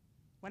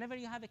 whenever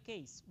you have a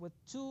case with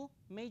 2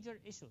 major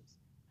issues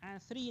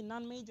and 3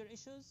 non-major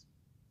issues,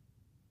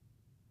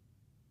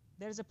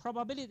 there is a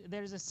probability,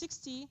 there is a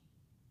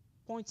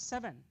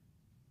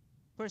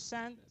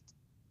 60.7%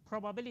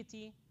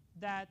 probability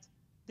that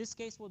this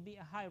case will be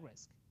a high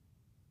risk.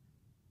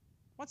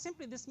 What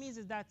simply this means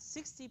is that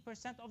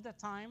 60% of the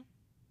time,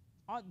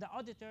 the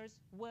auditors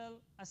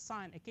will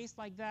assign a case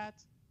like that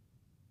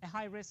a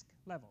high risk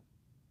level.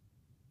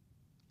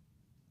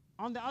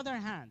 On the other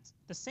hand,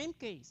 the same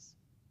case,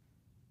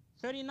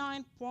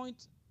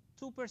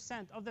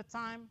 39.2% of the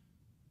time,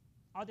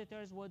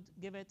 auditors would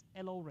give it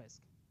a low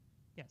risk.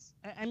 Yes,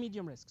 a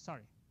medium risk,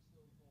 sorry. So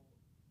for any report,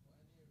 have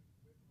 2 MC and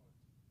 3 NMC.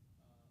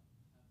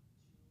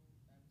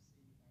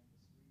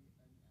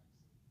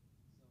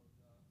 So the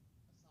assignment from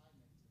the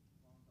auditor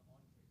is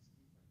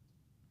different.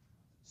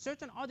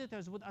 Certain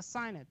auditors would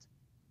assign it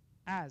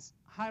as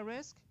high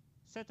risk.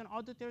 Certain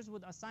auditors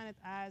would assign it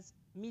as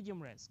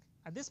medium risk.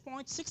 At this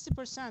point,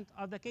 60%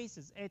 of the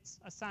cases it's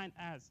assigned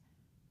as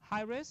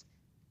high risk.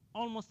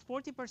 Almost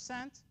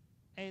 40%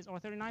 is, or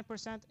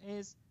 39%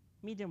 is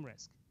medium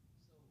risk. So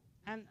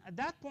And at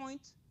that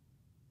point,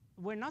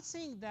 we're not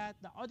saying that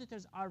the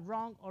auditors are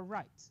wrong or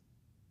right.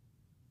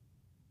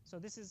 So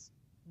this is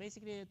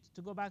basically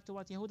to go back to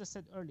what Yehuda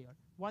said earlier.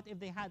 What if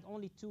they had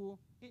only two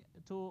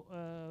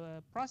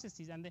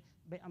processes and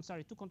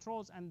two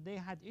controls and they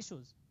had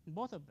issues in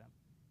both of them,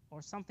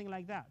 or something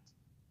like that?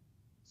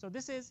 So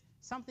this is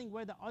something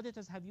where the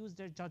auditors have used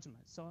their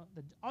judgment. So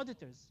the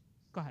auditors,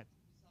 go ahead.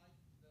 besides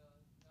the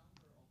number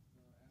of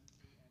the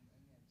MC and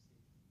NMC,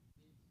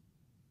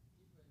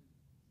 if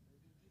different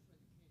case,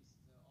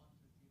 the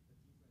auditor give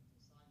the different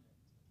assignment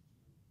to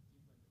different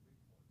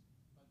report,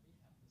 but they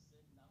have the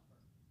same number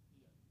here.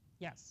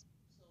 Yes,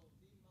 So they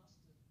must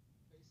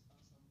base on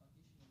some additional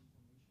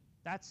information.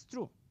 that's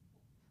true.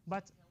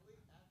 But Can we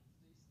add this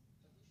additional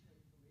information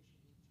into the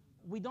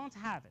we don't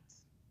have it.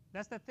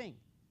 That's the thing.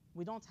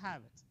 We don't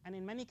have it. And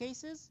in many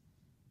cases,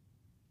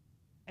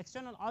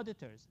 external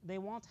auditors, they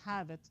won't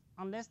have it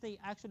unless they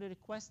actually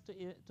request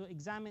to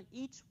examine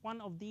each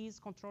one of these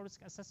control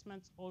risk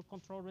assessments or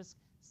control risk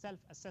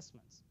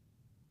self-assessments,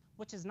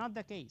 which is not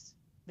the case.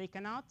 They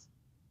cannot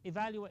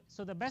evaluate.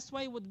 So the best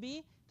way would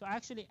be to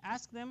actually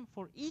ask them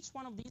for each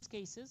one of these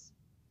cases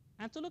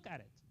and to look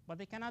at it. But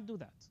they cannot do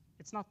that.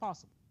 It's not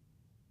possible.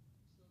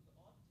 So the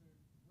auditor,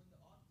 when the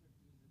auditor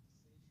do the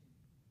decision,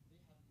 they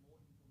have more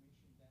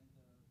information than the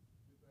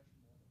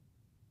regression model.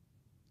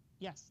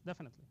 Yes,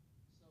 definitely.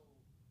 So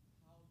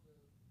how the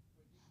prediction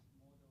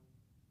model,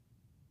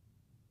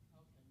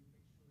 how can you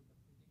make sure the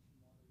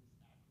prediction model is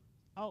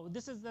accurate? Oh,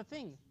 this is the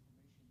thing.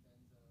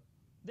 Information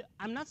than the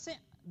I'm not saying,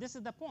 this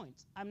is the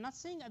point. I'm not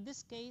saying in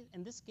this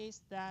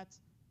case that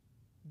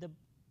the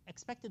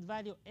expected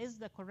value is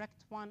the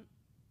correct one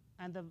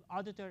and the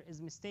auditor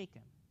is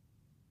mistaken.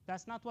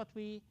 That's not what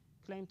we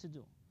claim to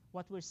do.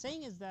 What we're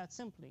saying is that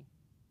simply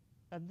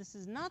that this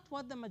is not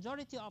what the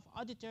majority of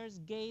auditors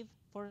gave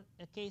for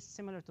a case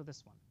similar to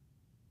this one.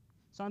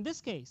 So in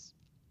this case,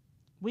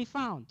 we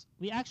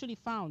actually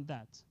found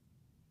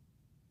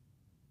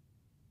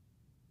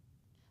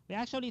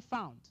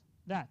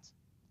that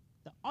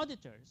the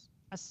auditors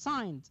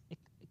assigned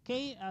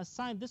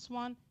this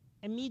one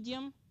a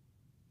medium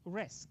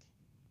risk.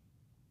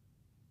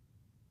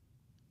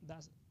 The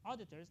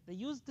auditors, they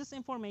used this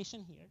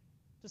information here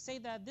to say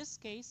that this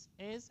case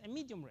is a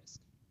medium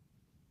risk.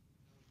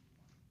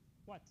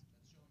 What?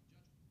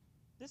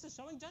 That's showing judgment. This is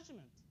showing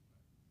judgment.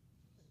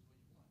 So this is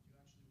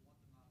what you want. You actually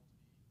want the model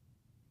to be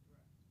correct. You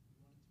want it to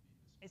be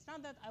this. It's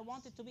not that I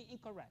want it to be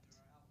incorrect. There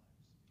are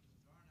outliers. Because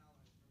if there aren't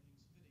outliers, if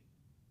everything's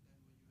fitting,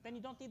 Then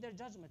you don't need their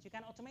judgment. You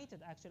can automate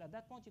it, actually. At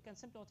that point, you can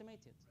simply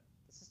automate it. Right.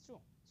 This is true.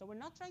 So we're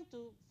not trying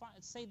to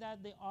say that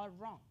they are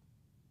wrong.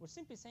 We're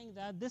simply saying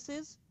that this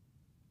is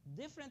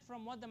different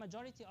from what the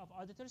majority of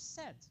auditors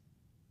said.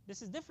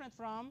 This is different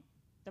from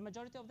the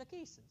majority of the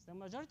cases. The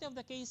majority of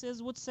the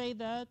cases would say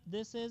that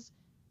this is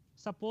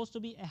supposed to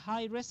be a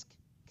high-risk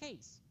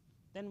case.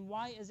 Then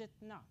why is it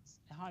not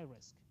a high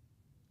risk?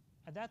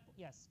 At that,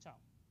 yes, Chow.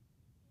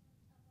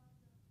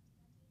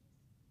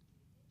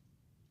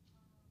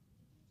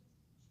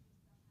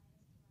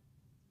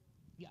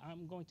 Yeah,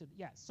 I'm going to,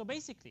 yes. So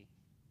basically,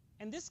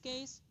 in this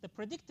case, the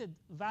predicted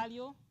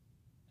value,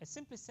 it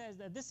simply says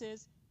that this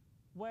is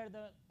where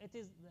it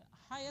is the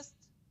highest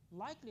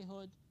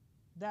likelihood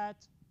that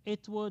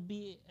it would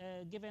be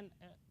given.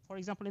 For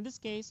example, in this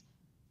case,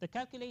 the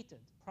calculated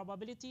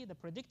probability, the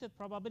predicted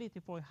probability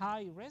for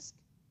high risk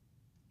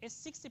is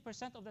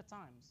 60% of the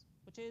times,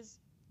 which is,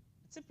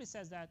 it simply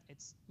says that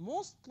it's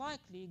most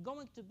likely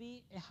going to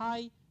be a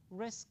high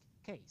risk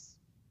case.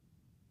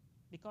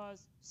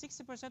 Because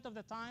 60% of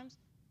the times,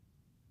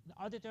 the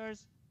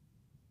auditors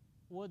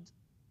would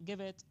give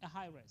it a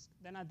high risk.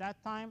 Then at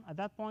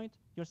that point,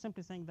 you're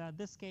simply saying that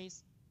this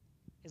case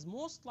is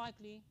most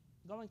likely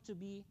going to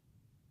be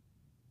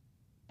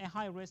a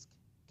high risk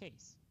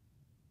case.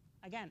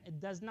 Again,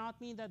 it does not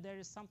mean that there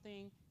is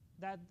something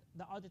that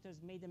the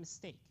auditors made a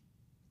mistake.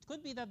 It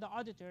could be that the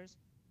auditors,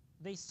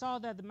 they saw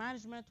that the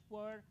management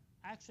were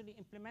actually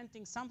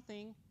implementing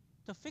something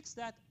to fix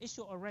that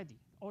issue already,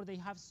 or they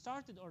have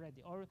started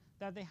already, or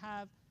that they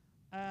have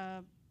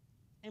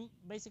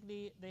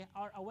basically they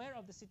are aware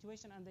of the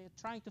situation and they're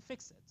trying to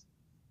fix it.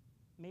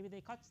 Maybe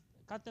they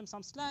cut them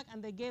some slack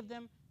and they gave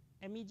them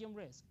a medium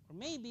risk. Or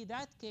maybe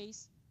that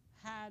case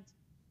had,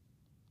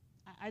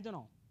 I don't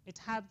know, it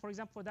had, for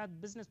example, for that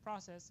business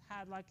process,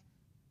 had like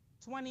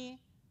 20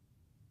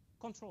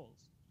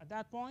 controls. At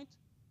that point,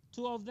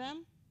 2 of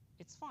them,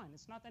 it's fine.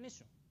 It's not an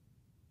issue.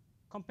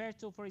 Compared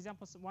to, for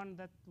example, one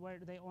that where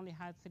they only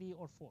had 3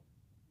 or 4.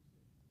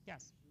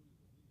 Yes.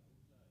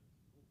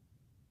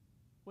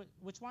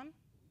 Which one?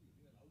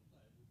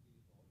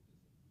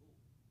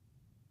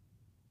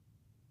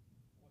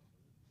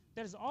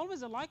 There's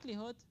always a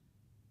likelihood,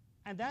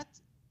 and that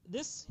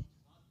this.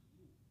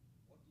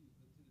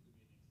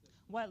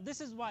 Well,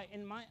 this is why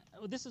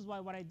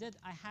what I did.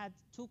 I had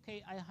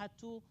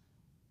to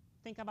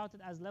think about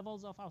it as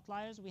levels of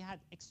outliers. We had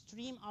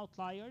extreme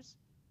outliers.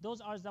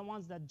 Those are the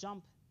ones that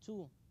jump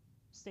 2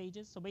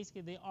 stages. So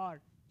basically, they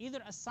are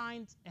either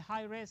assigned a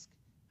high risk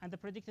and the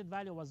predicted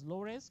value was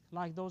low risk,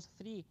 like those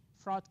 3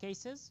 fraud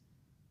cases,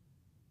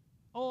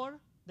 or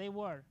they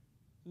were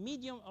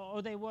medium,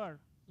 or they were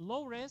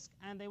low risk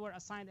and they were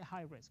assigned a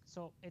high risk.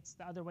 So it's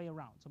the other way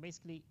around. So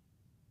basically,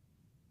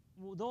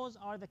 those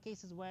are the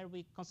cases where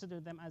we consider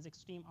them as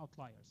extreme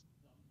outliers.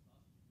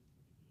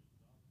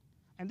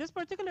 In this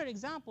particular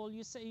example,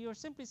 you're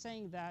simply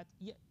saying that,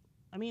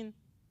 I mean,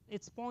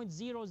 it's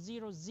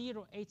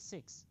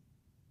 0.00086,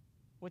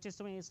 which is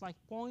to me it's like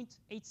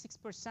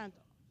 0.86%.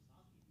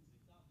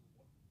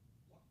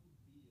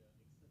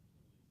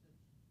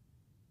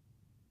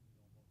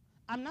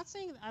 I'm not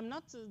saying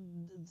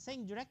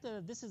directly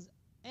that this is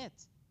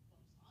it.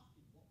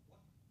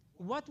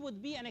 What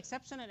would be an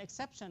exceptional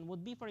exception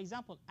would be, for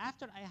example,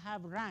 after I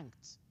have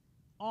ranked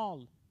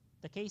all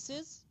the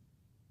cases,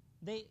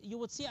 you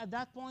would see at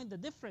that point the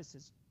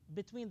differences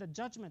between the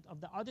judgment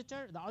of the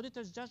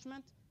auditor's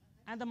judgment,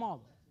 and the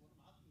model.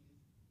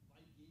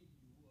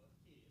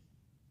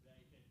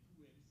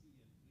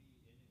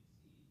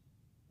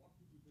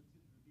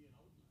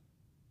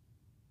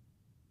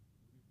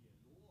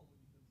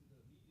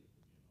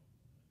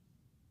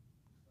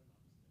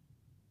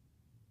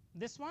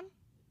 This one,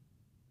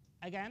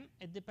 again,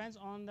 it depends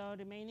on the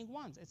remaining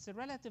ones. It's a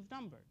relative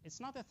number. It's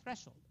not a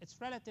threshold. It's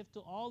relative to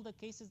all the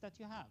cases that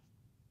you have.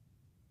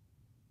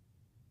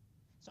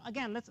 So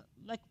again,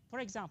 for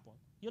example,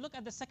 you look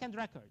at the second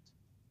record,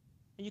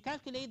 and you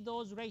calculate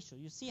those ratios.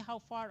 You see how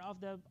far off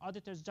the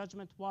auditor's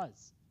judgment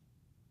was.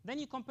 Then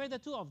you compare the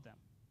 2 of them.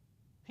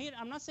 Here,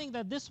 I'm not saying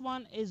that this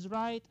one is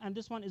right and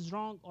this one is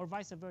wrong, or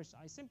vice versa.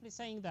 I'm simply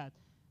saying that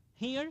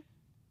here,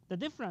 the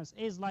difference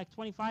is like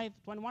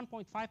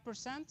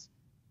 21.5%.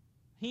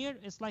 Here,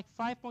 it's like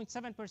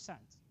 5.7%.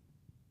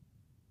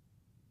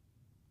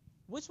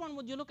 Which one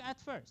would you look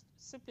at first?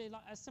 Simply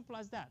as simple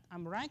as that.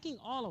 I'm ranking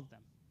all of them.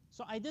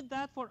 So I did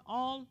that for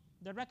all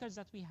the records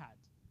that we had,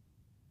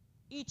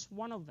 each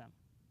one of them.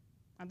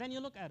 And then you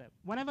look at it.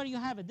 Whenever you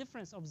have a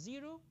difference of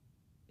 0,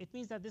 it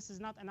means that this is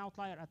not an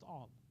outlier at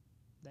all.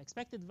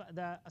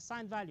 The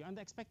assigned value and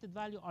the expected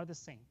value are the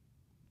same.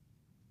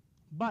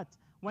 But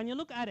when you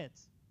look at it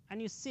and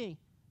you see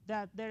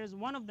that there is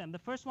one of them, the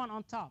first one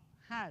on top,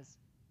 has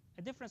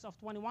a difference of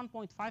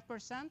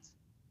 21.5%.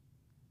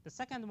 The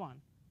second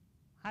one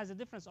has a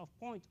difference of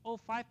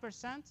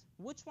 0.05%.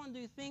 Which one do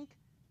you think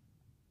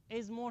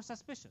is more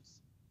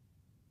suspicious?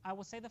 I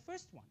would say the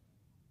first one.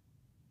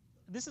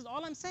 This is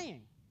all I'm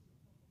saying.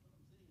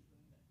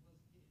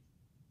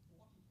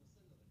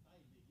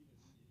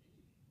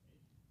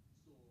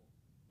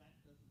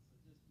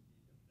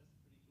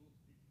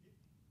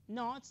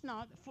 No, it's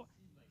not.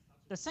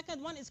 The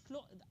second one is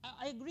close.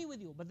 I agree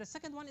with you, but the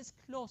second one is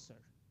closer.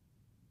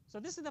 So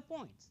this is the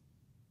point.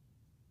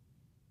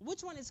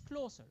 Which one is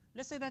closer?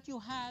 Let's say that you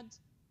had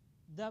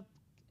the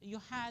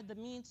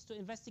means to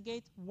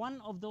investigate one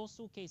of those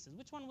 2 cases.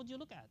 Which one would you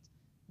look at?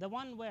 The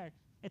one where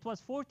it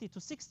was 40 to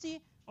 60,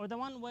 or the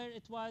one where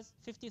it was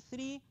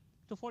 53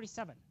 to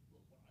 47?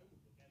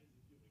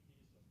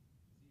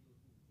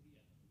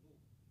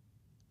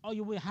 Oh,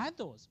 we had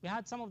those. We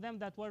had some of them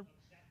that were.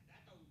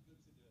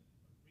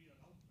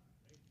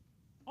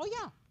 Oh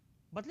yeah,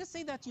 but let's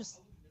say that you.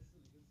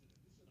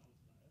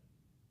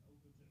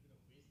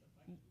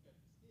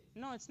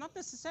 No, it's not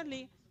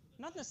necessarily.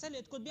 Not necessarily.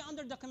 It could be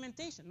under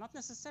documentation. Not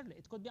necessarily.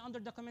 It could be under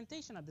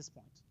documentation at this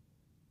point.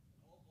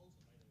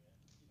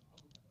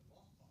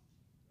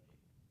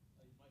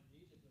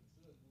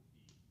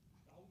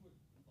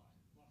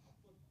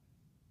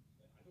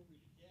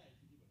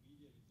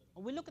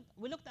 We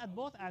looked at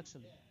both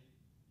actually.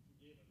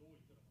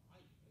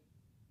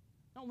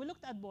 No, we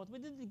looked at both. We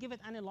didn't give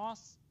it any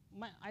loss.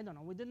 I don't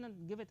know. We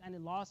didn't give it any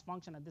loss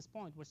function at this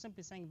point. We're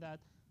simply saying that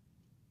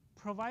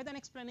provide an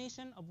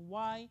explanation of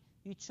why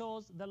you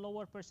chose the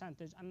lower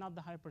percentage and not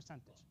the higher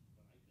percentage.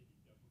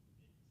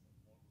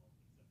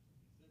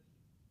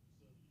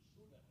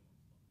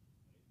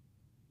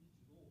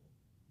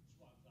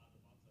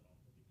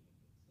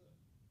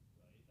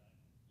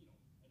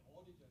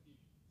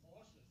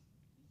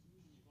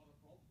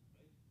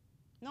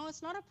 No,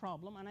 it's not a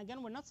problem. And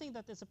again, we're not saying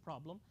that it's a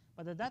problem.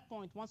 But at that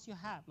point, once you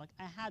have, like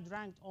I had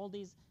ranked all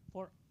these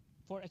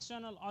for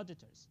external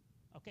auditors.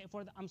 Okay,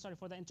 for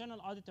the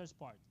internal auditors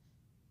part.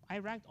 I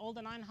ranked all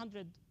the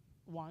 900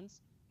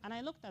 ones, and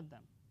I looked at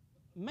them.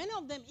 Many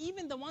of them,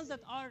 even the ones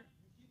that are. You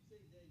keep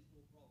saying there is no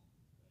problem,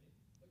 right?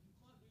 But you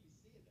can't really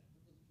say that,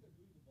 because if you're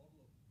doing the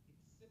model of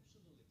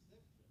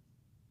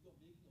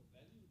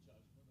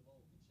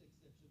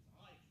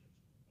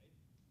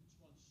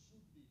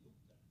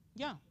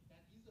Yeah. That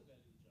is a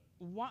value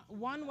judgment.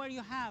 One where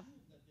you have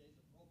Assume that there is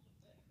a problem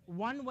there, right?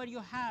 one where you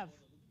Otherwise, have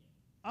bother looking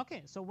at it.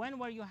 okay, so when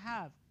where you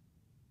have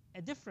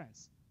a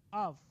difference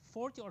of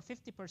 40 or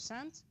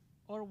 50%,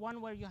 or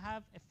one where you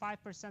have a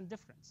 5%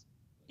 difference.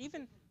 But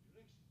Even depends on the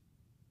direction.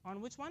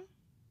 on which one?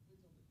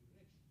 Depends on the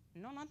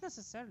direction. No, not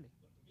necessarily.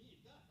 But to me,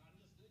 it does. I'm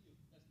just telling you,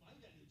 that's my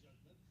value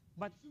judgment.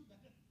 But It should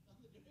matter on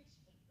the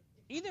direction.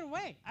 either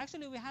way,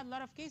 actually, we had a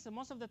lot of cases.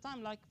 Most of the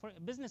time, like for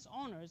business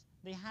owners,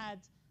 they had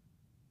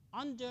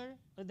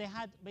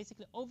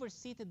basically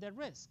overseated their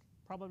risk.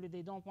 Probably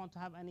they don't want to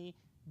have any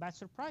bad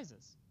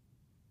surprises.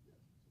 Yeah,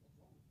 so what's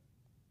wrong with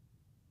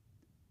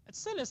that? It's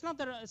still,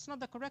 it's not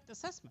the correct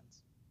assessment.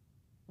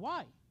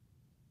 Why?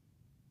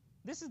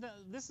 This is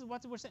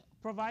what we're saying.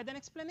 Provide an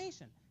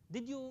explanation.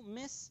 Did you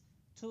miss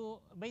to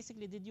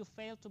basically? Did you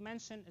fail to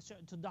mention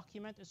to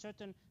document a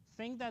certain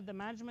thing that the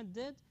management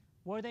did?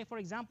 Were they, for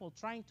example,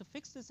 trying to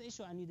fix this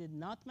issue and you did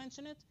not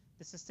mention it?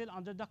 This is still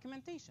under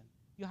documentation.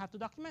 You have to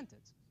document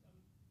it.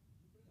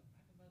 You bring a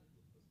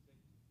mathematical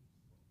perspective to this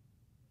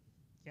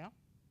problem. Yeah.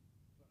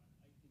 But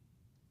I think managers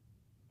are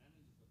bringing a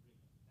management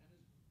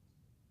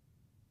perspective.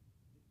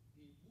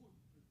 They would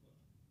prefer,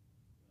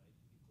 right,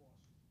 to be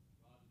cautious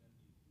rather than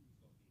be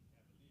accused of being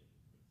cavalier with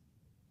risk. Right?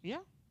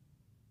 Yeah.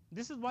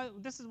 This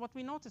is what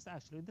we noticed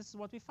actually. This is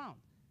what we found.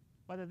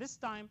 But at this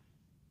time,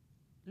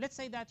 let's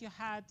say that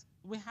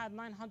we had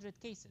 900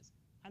 cases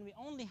and we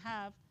only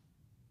have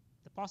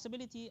the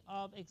possibility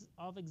of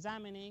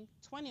examining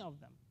 20 of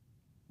them.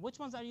 Which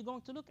ones are you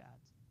going to look at?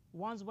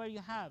 Ones where you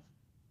have,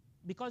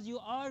 because you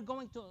are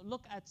going to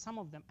look at some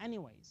of them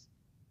anyways.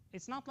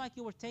 It's not like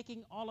you were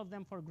taking all of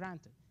them for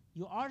granted.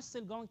 You are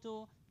still going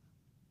to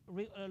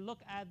look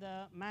at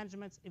the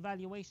management's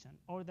evaluation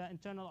or the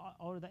internal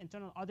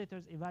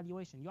auditor's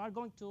evaluation. You are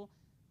going to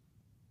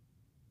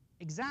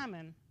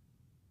examine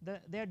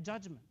their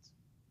judgment.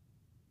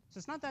 So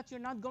it's not that you're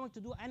not going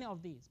to do any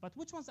of these, but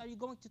which ones are you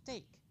going to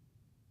take?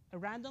 A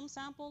random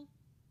sample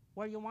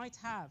where you might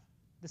have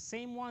the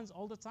same ones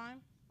all the time,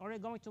 or are you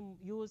going to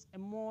use a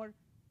more,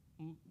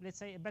 let's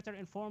say, a better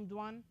informed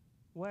one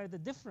where the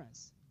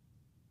difference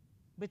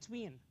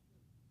between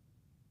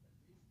That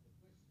raises the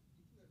question,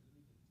 if you have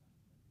limited time,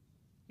 like you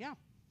said, yeah,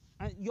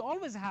 and you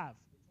always have.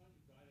 you're trying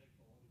to direct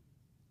the audit.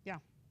 Yeah.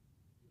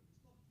 You know,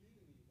 it's not clear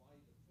to me why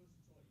the first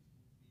choice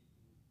would be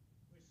to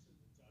question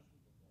the judgment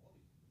of the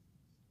audit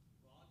business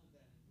rather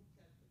than look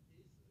at the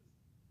cases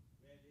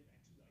where they've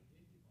actually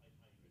identified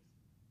high risk,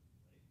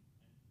 right,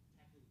 and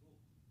tackle those.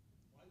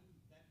 Why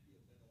wouldn't that be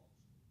a better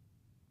option?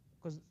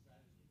 Because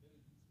Strategy, a better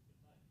use of your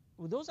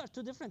time. those are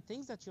two different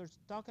things that you're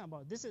talking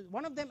about. This is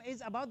one of them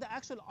is about the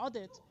actual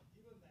audit. No, but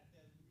given that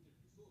there's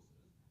limited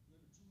resources, you have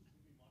to choose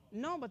between one or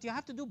No, but you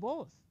have to do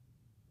both.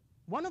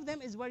 One of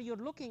them is where you're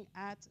looking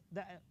at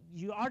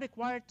you are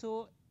required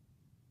to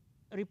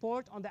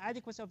report on the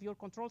adequacy of your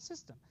control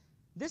system.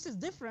 This is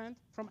different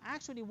from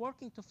actually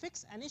working to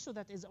fix an issue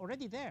that is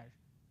already there.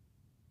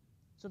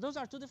 So those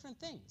are two different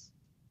things.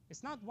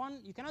 It's not one,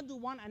 you cannot do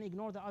one and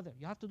ignore the other.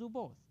 You have to do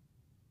both.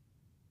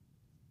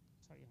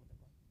 Sorry, hold on.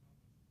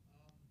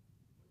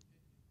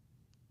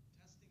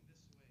 Testing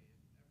this way,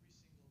 if every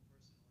single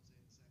person, let's say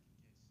in the second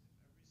case,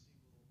 if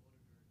every single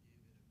auditor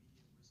gave it a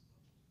medium risk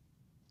level,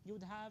 You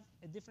would have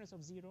a difference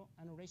of 0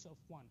 and a ratio of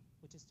 1,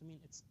 which is to mean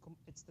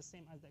it's the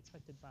same as the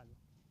expected value.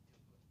 yeah,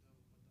 but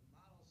the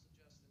model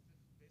suggests that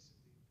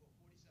basically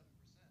 47%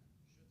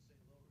 should say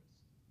low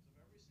risk. So if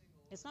every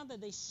single It's not that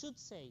they should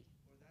say.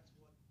 or that's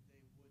what they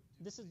would do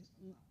This is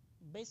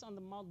based on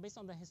the model. based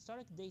on the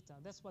historic data.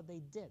 That's what they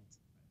did.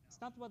 Right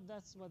It's now, not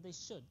that's what they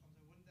should. I'm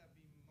saying, wouldn't that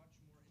be much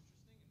more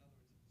interesting? In other words,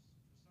 if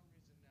for some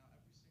reason now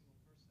every single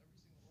auditor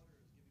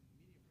is giving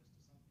medium risk to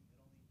something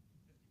that only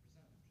 50%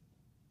 of them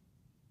should.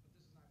 But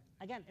this is not going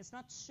to. Again, it's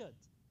not should.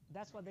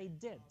 That's what they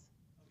did.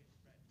 Okay,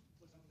 right.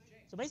 But something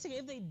changed. So basically,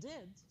 if they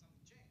did,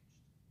 Something changed.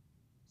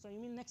 so you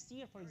mean next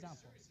year, for Very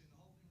example. seriously, in the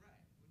whole thing,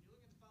 right? When you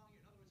look at the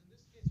following year, in other words, in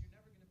this case, you're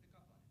never going to pick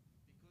up on it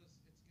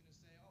because it's going to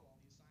say, oh, well,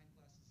 the assigned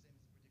class is the same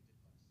as the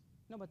predicted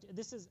class. No, but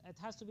it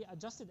has to be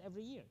adjusted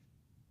every year.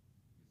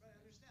 Right, I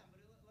understand,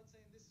 but let's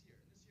say in this year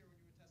when you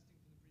were testing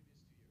for the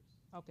previous 2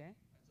 years, Okay. right?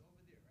 So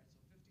over there, right?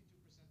 So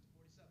 52% to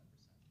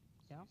 47%.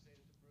 So Yeah.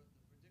 you say that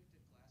the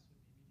predicted class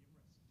would be medium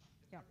risk.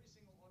 If Yeah. every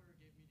single auditor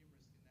gave medium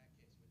risk in that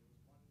case, where there was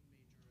one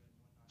major and one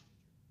non-major,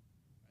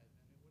 right?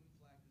 Then it wouldn't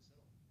flag this at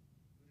all.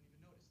 We wouldn't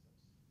even notice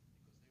those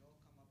because they all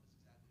come up as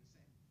exactly the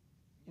same.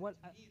 And yet, Well,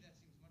 to me, that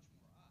seems much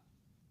more odd.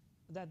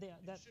 That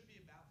It should be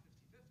about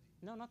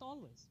 50-50. no, not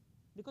always,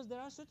 because there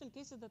are certain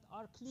cases that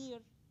are clear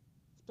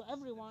to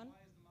everyone. Then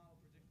why is the model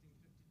predicting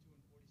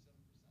 52 and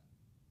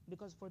 47%?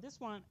 Because for this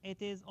one,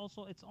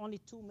 it's only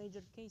two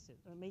major cases,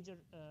 major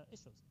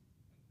issues.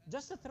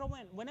 Just to throw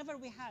in, whenever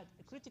we had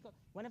a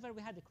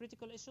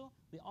critical issue,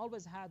 we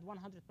always had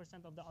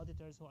 100% of the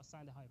auditors who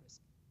assigned a high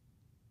risk.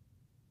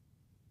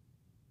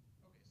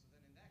 Okay, so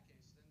then in that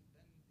case, then if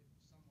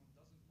someone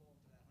doesn't fall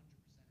into that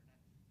 100% or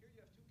not, here you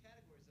have two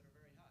categories that are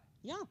very high.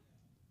 Yeah.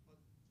 But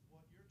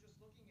what you're just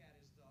looking at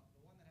is the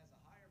one that has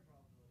a higher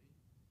probability,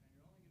 and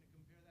you're only going to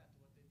compare that to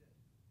what they did.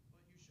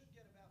 But you should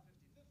get about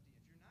 50-50 in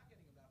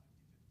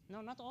No,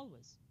 not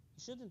always.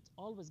 You shouldn't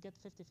always get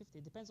 50-50.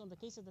 It depends on the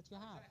cases that you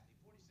have.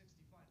 Exactly,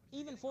 40-60 fine. But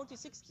Even if you're 40-60.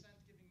 getting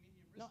 100% giving medium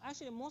risk. No,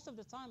 actually, most of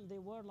the time they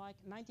were like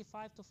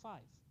 95 to 5.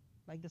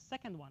 Like the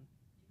second one.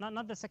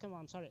 Not the second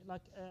one, I'm sorry.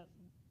 Like,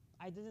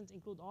 I didn't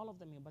include all of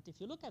them here, but if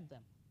you look at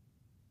them,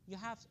 you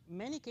have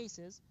many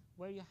cases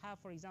where you have,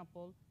 for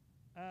example,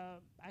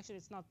 actually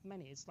it's not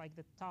many. It's like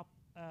the top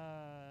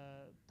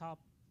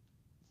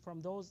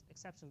from those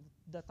exceptions,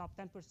 the top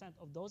 10%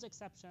 of those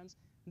exceptions.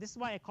 This is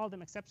why I call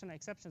them exceptional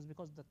exceptions,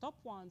 because the top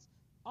ones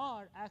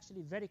are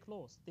actually very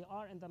close. They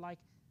are in the like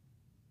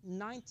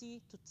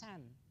 90 to 10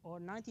 or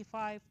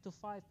 95 to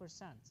 5%.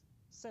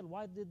 Still,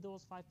 why did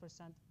those 5%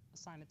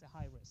 assign it a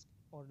high risk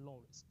or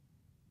low risk?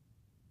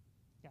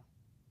 Yeah.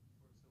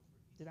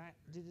 Did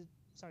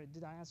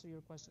I answer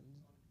your question?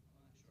 Sure.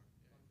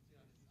 Yeah,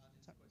 on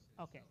his question.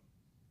 Okay.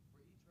 So,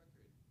 for each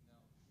record,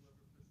 now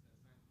whoever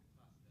assigns the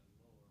class that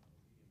low or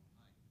medium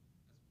or high, that's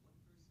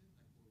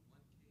one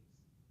person, like for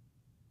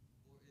one case,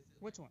 or is it?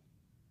 Which one?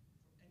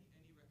 For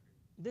any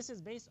record.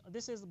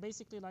 This is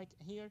basically like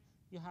here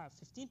you have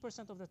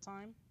 15% of the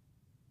time,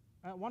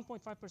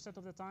 1.5%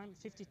 of the time,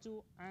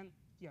 52, and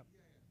yeah.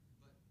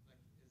 Yeah. But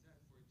like, is that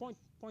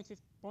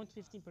for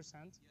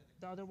 0.15%.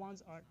 The other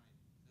ones are.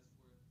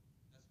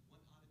 That's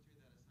one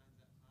auditor that assigns that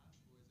class,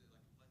 or is it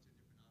like a bunch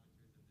of different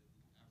auditors and then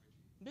the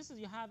average? This is,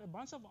 you have a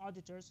bunch of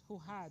auditors who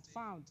had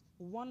found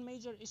one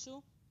major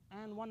issue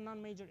and one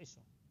non-major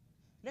issue.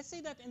 Let's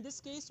say that in this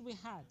case we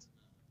had,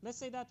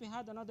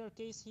 another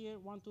case here,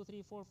 1, 2,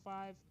 3, 4,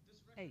 5,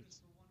 This 8. record is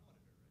for one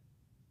auditor,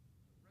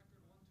 right?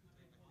 Record 1, 2,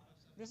 3, 4, 5,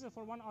 7. This is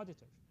for one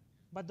auditor.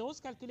 But those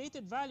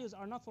calculated values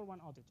are not for one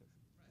auditor.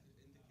 Right.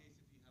 In the case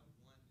if you have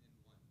one and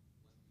one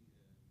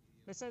medium.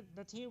 Let's say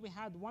that here we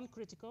had one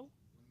critical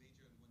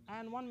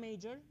One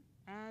major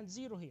and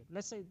 0 here.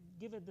 Let's say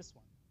give it this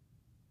one.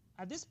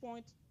 At this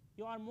point,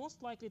 you are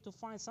most likely to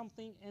find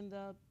something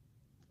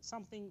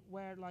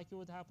where like you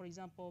would have, for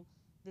example,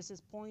 this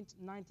is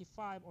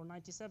 0.95 or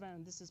 97,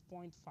 and this is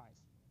 0.05.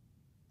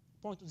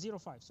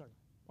 0.05, sorry,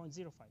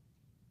 0.05.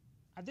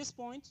 At this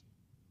point,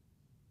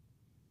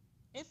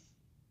 if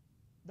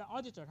the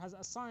auditor has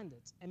assigned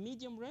it a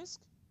medium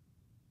risk,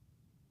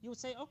 you would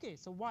say, okay,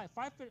 so why?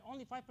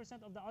 Only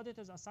 5% of the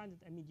auditors assigned it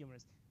a medium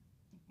risk.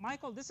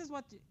 Michael, this is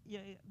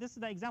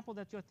the example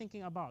that you're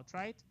thinking about,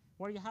 right?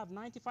 Where you have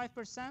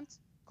 95%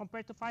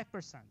 compared to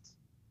 5%.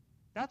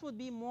 That would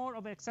be more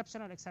of an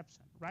exceptional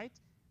exception, right?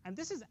 And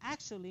this is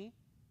actually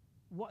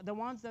the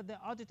ones that the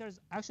auditors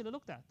actually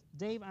looked at.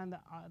 Dave and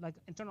the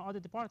internal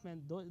audit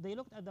department, they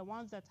looked at the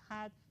ones that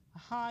had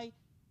a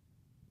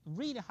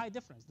really high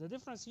difference. The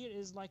difference here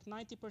is like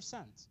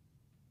 90%.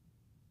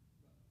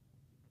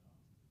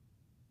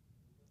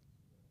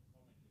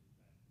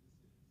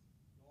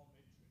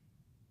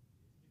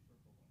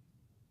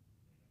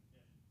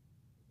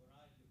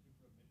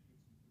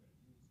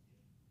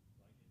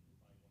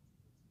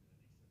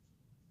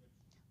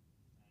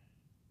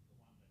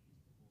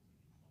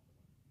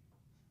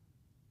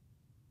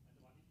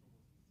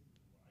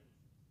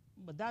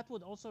 But that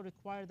would also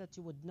require that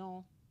you would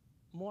know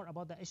more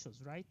about the issues,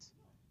 right?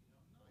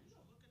 No, you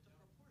should look at the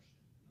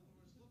proportion. In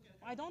other words, look at.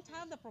 I don't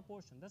have the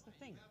proportion. That's the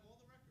thing. You have all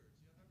the records.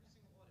 You have every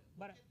single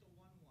audit. But look at the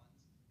ones and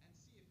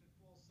see if it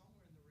falls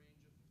somewhere in the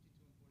range of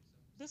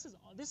 52 and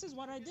 47%. This is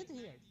what I did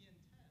here. 90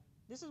 and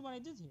 10. This is what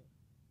I did here.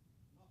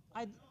 No,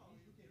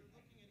 you're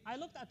looking at I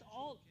looked at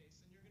all.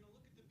 case, and you're going to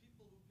look at the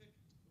people who picked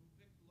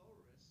low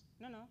risk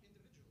No.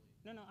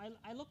 individually.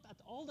 I looked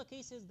at all the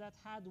cases that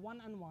had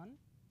 1 and 1.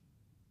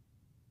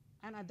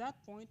 And at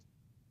that point,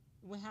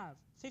 we have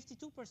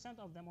 52%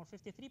 of them or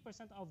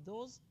 53% of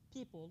those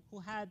people who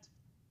had,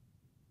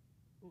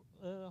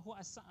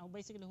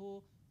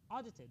 who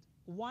audited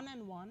 1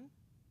 and 1,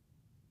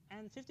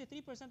 and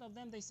 53% of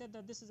them, they said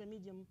that this is a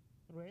medium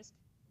risk.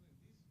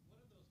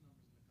 What are those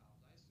numbers in the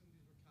columns? I assume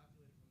these were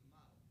calculated from the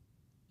model.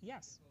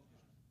 Yes. So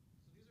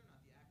these are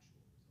not the actual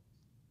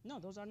results. No,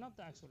 those are not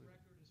the actual. This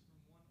record is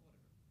from one auditor.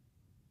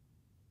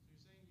 So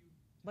you're saying you.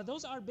 But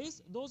those are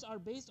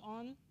based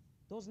on.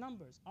 Those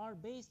numbers are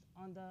based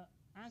on the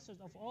answers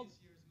of all. Previous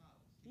year's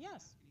models.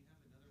 Yes. Can you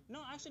have another? No,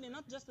 actually,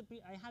 not just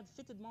I had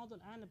fitted model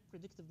and a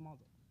predictive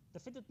model. The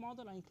fitted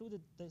model I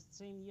included the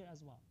same year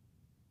as well.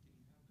 Can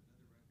you have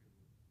another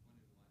record with 1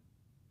 and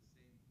 1, the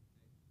same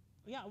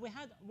thing? Yeah, we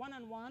had 1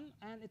 and 1,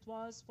 and it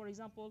was, for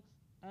example,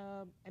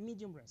 a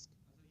medium risk.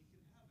 So you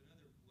can have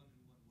another 1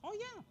 and 1. Oh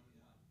yeah.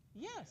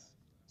 Yes.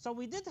 So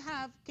we did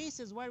have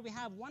cases where we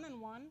have 1 and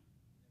 1.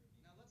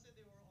 Now let's say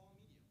they were all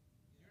medium.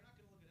 You're not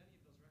going to look at any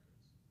of those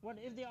records. What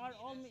if they are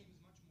all medium?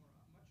 That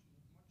seems much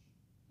more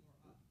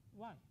odd.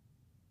 Why?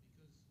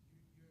 Because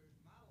your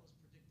model is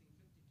predicting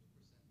 52%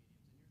 mediums,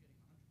 and you're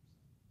getting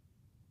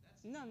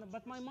 100%. No,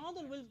 but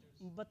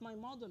my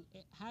model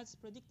has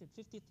predicted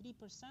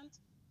 53%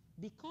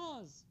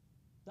 because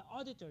the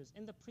auditors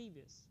in the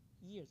previous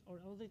years or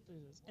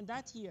auditors in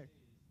that year.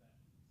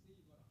 Say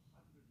you got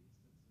 100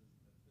 instances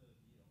in the third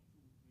year, or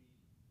 2, 3,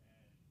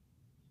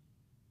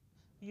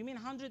 and You mean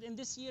 100 in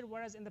this year,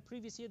 whereas in the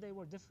previous year they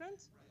were different?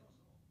 Right.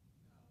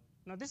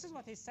 No, this is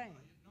what he's saying.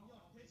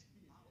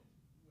 in your test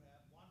period, you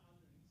have 100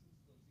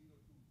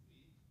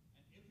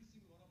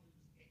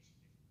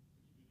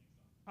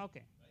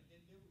 Okay. right?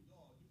 Then your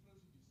difference will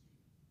be 0,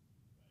 right?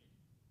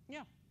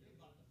 Yeah.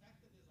 But the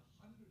fact that there's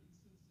 100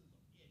 instances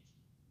of H,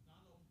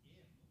 none of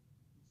M,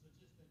 would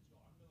suggest that your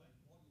underlying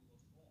model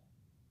was wrong,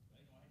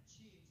 right? Or had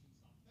changed in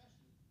some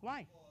fashion.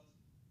 Why? Because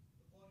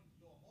according to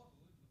your model,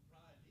 in the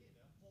prior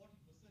data,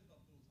 40%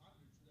 of those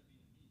 100 should have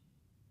been a mean,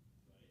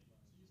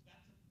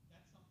 right? So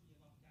that's something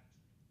you're not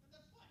capturing, and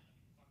that's fine. I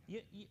mean, fuck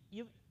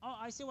it. Oh,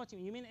 I see what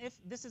you mean. You mean if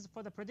this is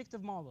for the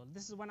predictive model,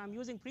 this is when I'm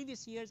using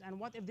previous years, and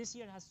what if this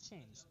year has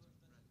changed?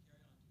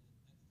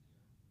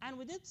 And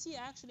we did see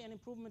actually an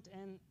improvement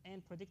in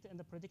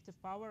the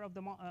predictive power of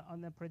the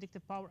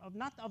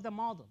not of the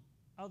model,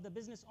 of the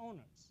business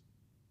owners.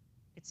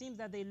 It seems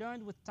that they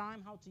learned with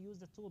time how to use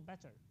the tool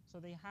better. So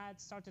they had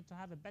started to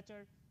have a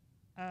better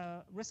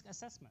risk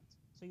assessment.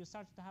 So you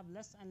started to have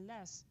less and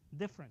less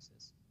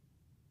differences.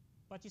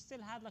 But you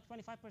still had like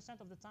 25%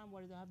 of the time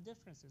where you have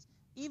differences,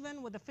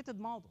 even with the fitted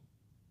model.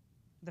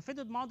 The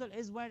fitted model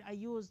is where I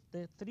used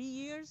the 3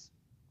 years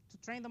to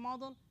train the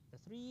model, the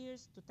 3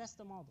 years to test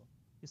the model.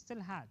 You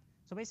still had.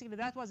 So basically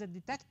that was a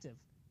detective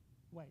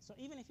way. So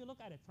even if you look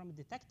at it from a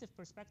detective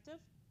perspective,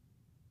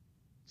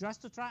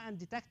 just to try and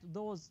detect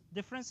those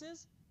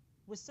differences,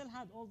 we still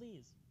had all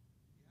these.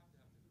 You have to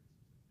have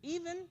differences.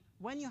 Even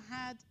when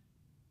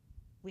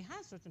we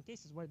had certain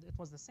cases where it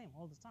was the same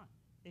all the time.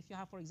 If you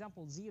have, for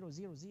example, 0,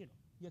 0, 0,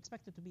 you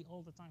expect it to be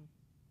all the time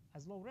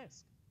as low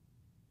risk.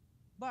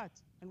 But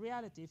in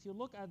reality, if you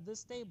look at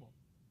this table,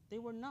 they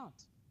were not.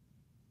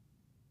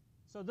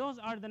 So those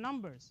are the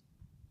numbers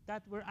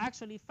that were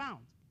actually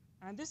found.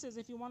 And this is,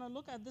 if you want to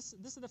look at this,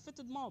 this is the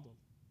fitted model.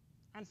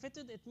 And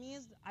fitted, it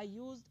means I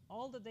used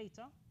all the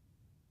data.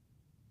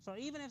 So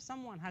even if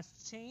someone has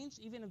changed,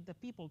 even if the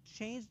people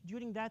changed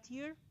during that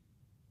year,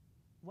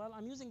 well,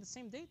 I'm using the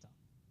same data.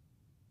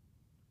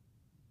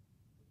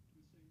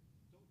 Hussein,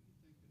 don't you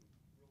think that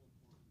a real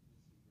important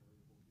missing variable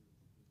here is the business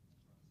process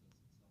itself?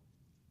 Yeah.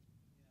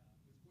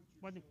 Is what you're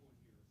What showing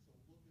here. So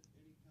look at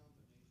any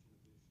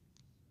combination of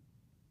issues.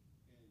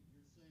 And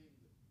you're saying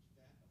that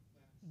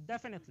affects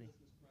Definitely.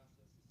 every business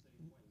process the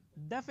same way.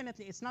 But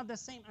Definitely, it's not the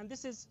same. And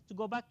this is to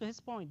go back to his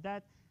point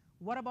that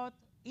what about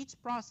each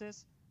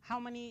process, how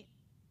many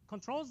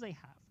controls they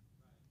have?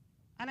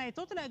 And I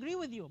totally agree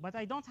with you, but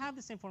I don't have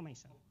this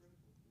information. how critical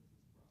the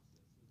business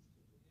process is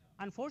to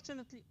the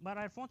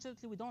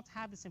Unfortunately, we don't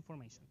have this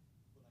information.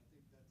 but I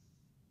think that's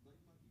might be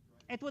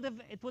driving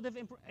It would have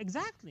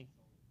exactly.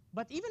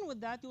 But even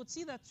with that, you would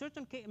see that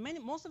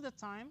most of the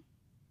time,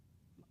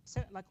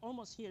 like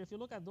almost here, if you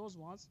look at those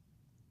ones,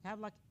 you have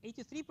like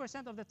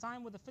 83% of the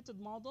time with the fitted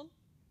model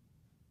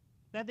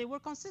that they were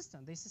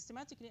consistent. They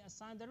systematically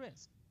assigned the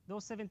risk.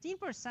 Those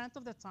 17%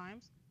 of the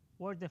times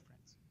were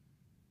different.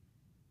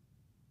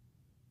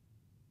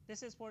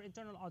 This is for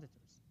internal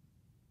auditors.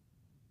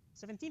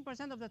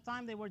 17% of the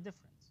time they were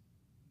different.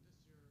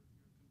 And this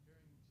you're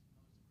comparing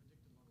as a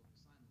predicted level of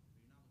assignment,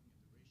 but you're not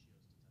looking at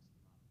the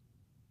ratios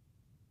to test them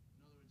out.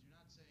 In other words, you're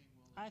not saying,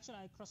 well, Actually,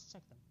 I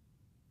cross-checked them.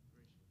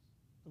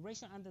 ratios. The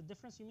ratio and the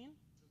difference, you mean?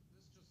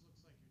 This just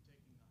looks like you're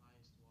taking the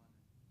highest one and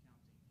counting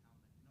how many.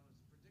 In other words,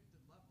 the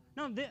predicted level.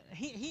 No,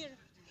 here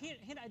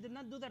I did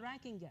not do the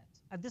ranking yet.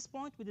 At this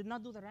point, we did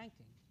not do the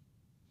ranking.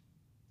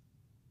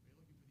 You're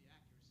looking for the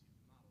accuracy of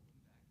the model.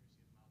 Wouldn't the accuracy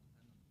of the model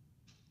depend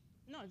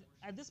on No,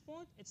 at this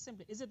point, it's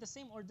simply, is it the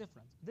same or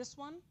different? This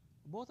one,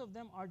 both of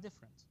them are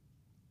different.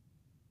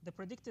 The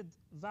predicted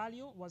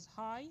value was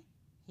high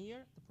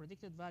here. The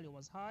predicted value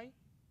was high.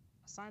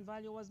 Assigned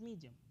value was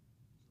medium.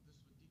 So this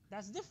would decrease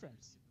That's the different.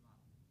 accuracy of the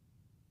model.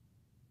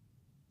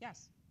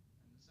 Yes,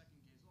 And the second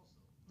case also.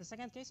 the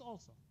second case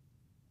also.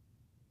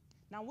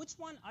 Now, which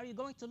one are you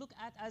going to look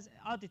at as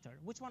auditor?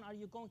 Which one are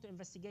you going to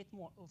investigate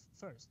more of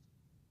first?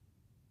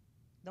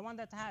 The one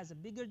that has a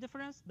bigger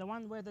difference, the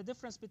one where the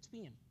difference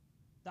between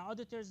the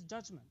auditor's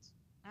judgment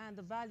and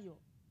the value,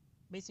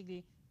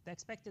 basically the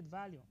expected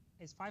value,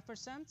 is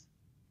 5%,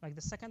 like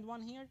the second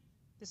one here.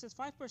 This is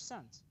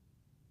 5%.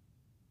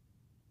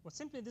 What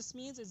simply this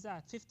means is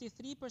that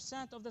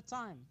 53% of the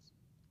times,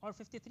 or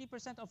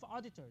 53% of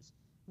auditors,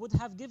 would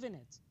have given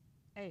it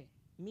a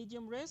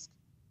medium risk,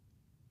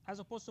 as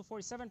opposed to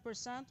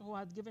 47% who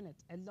had given it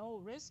a low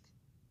risk.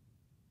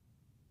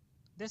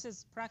 This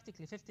is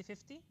practically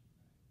 50-50.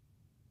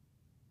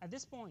 At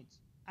this point,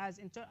 as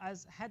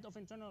head of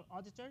internal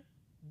auditor,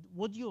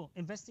 would you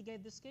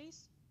investigate this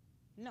case?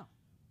 No.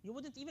 You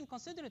wouldn't even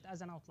consider it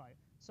as an outlier.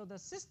 So the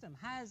system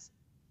has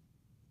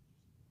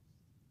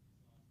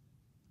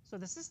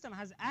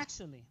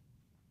actually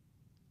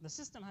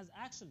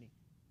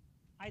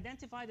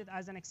identified it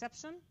as an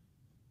exception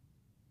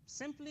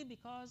simply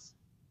because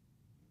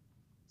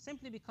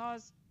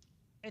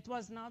it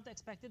was not the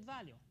expected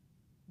value.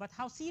 But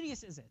how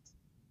serious is it?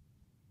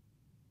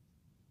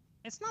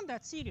 It's not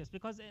that serious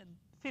because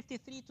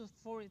 53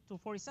 to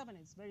 47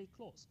 is very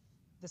close.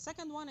 The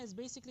second one is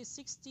basically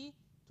 60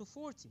 to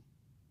 40.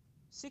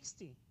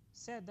 60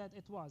 said that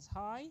it was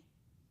high,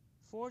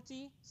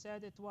 40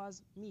 said it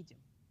was medium.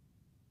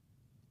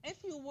 If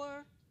you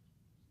were,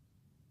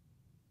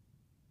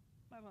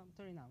 well,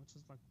 39, which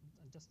is like,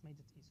 I just made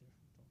it easier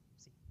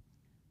to see.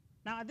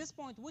 Now, at this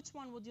point, which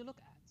one would you look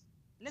at?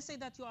 Let's say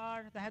that you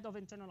are the head of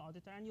internal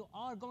auditor and you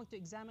are going to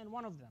examine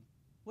one of them.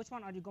 Which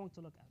one are you going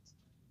to look at?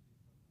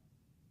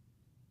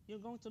 You're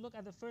going to look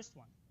at the first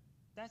one.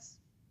 That's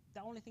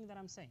the only thing that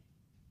I'm saying.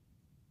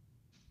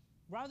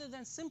 Rather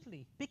than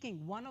simply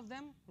picking one of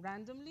them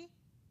randomly,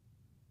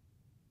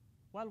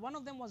 well, one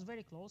of them was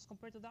very close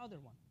compared to the other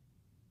one.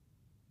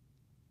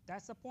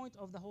 That's the point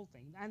of the whole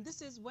thing. And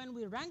this is when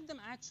we rank them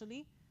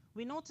actually,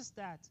 we noticed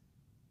that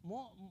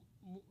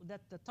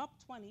that the top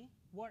 20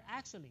 were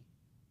actually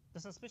the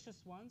suspicious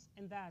ones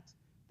in that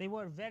they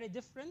were very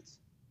different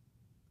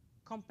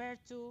compared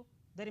to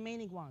the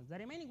remaining ones. The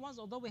remaining ones,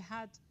 although we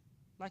had,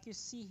 like you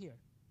see here,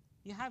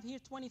 you have here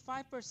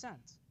 25%,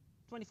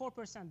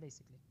 24%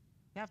 basically.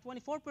 You have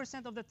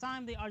 24% of the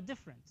time they are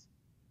different.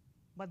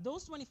 But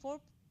those 24%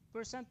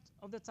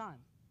 of the time,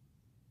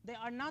 they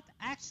are not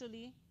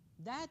actually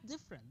that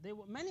different. They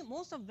were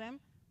most of them,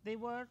 they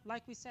were,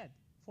 like we said,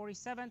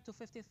 47 to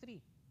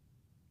 53.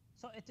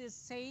 So it is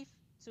safe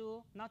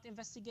to not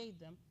investigate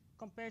them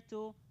compared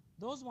to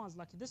those ones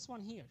like this one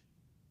here.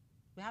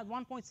 We had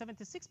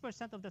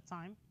 1.76% of the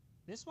time.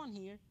 This one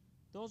here,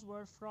 those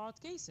were fraud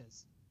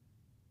cases.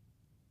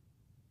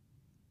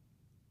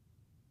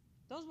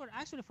 Those were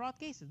actually fraud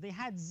cases. They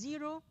had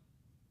zero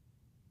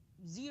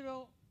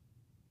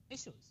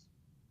issues.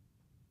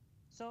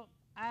 So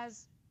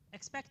as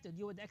expected,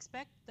 you would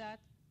expect that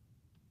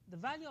the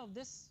value of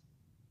this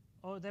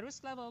or the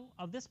risk level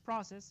of this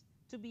process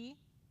to be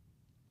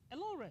a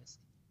low risk.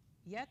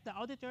 Yet the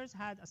auditors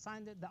had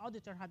assigned it, the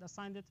auditor had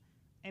assigned it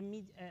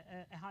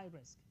a high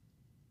risk.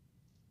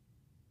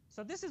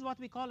 So this is what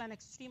we call an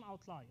extreme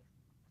outlier.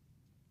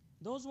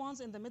 Those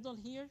ones in the middle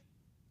here,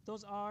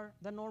 those are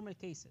the normal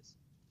cases.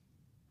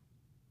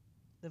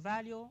 The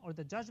value or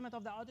the judgment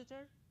of the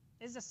auditor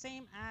is the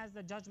same as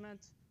the judgment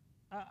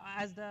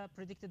as the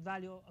predicted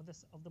value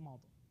of the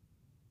model.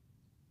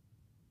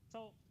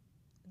 So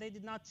they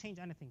did not change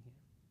anything here.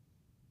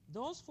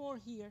 Those four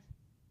here,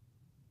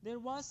 there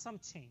was some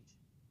change.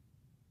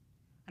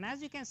 And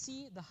as you can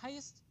see, the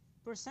highest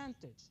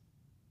percentage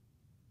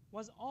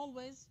was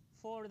always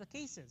for the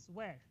cases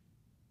where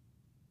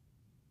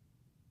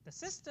the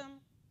system,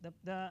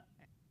 the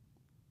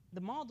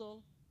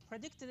model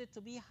predicted it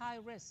to be high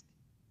risk,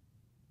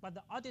 but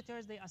the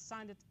auditors, they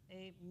assigned it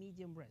a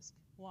medium risk.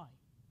 Why?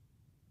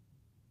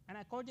 And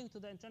according to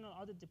the internal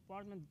audit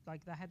department,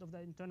 like the head of the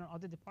internal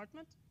audit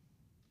department,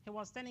 he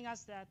was telling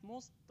us that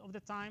most of the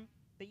time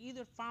they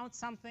either found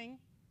something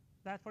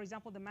that, for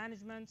example, the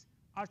management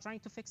are trying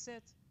to fix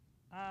it,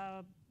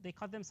 they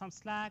cut them some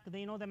slack,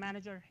 they know the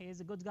manager, he is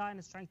a good guy and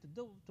is trying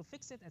to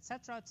fix it,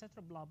 etc.,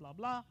 blah, blah,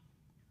 blah.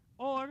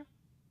 Or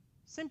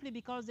simply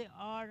because they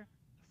are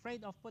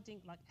afraid of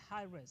putting like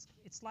high risk.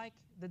 It's like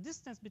the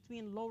distance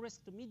between low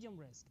risk to medium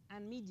risk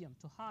and medium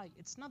to high,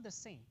 it's not the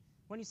same.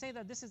 When you say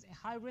that this is a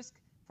high risk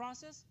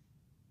process,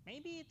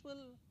 maybe it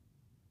will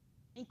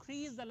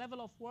increase the level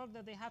of work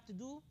that they have to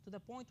do to the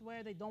point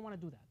where they don't want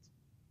to do that.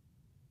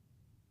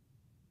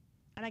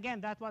 And again,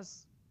 that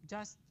was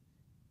just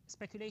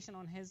speculation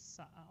on his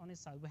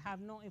side. We have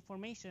no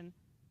information,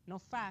 no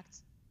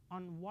facts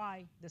on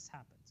why this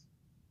happens.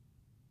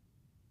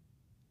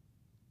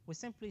 We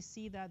simply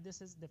see that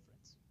this is different.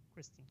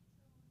 Christine.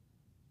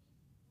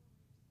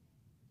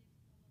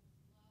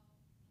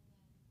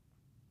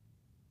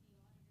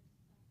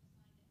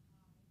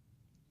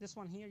 This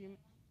one here, you.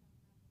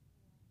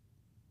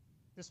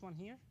 This one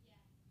here?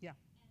 Yeah.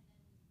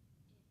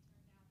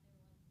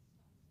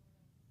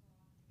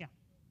 Yeah. Yeah.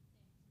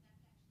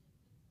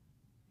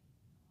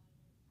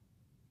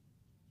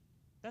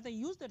 That they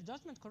use their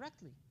judgment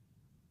correctly.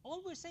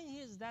 All we're saying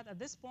here is that at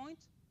this point,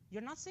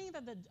 you're not saying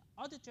that the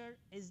auditor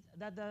is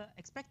that the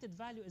expected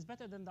value is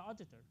better than the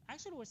auditor.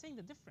 Actually, we're saying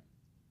the different.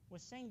 We're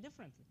saying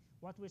differently.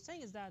 What we're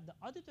saying is that the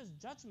auditor's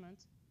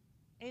judgment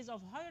is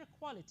of higher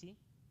quality,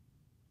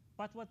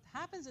 but what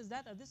happens is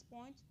that at this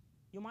point,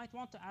 you might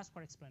want to ask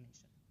for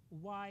explanation.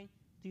 Why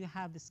do you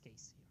have this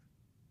case here?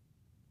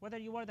 Whether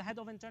you are the head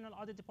of internal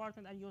audit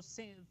department and you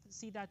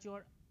see that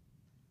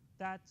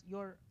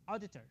your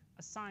auditor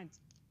assigned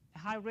a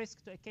high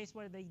risk to a case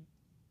where they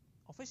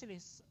officially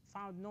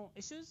found no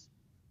issues,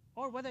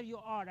 or whether you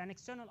are an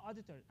external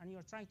auditor and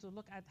you're trying to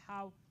look at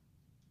how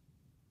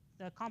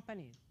the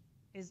company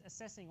is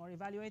assessing or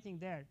evaluating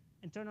their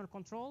internal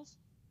controls,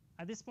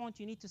 at this point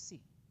you need to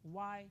see,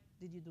 why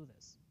did you do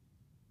this?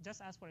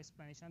 Just ask for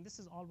explanation, and this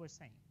is all we're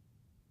saying.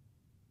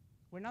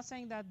 We're not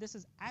saying that this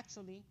is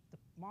actually, the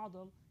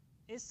model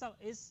is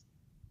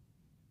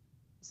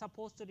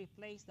supposed to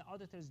replace the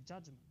auditor's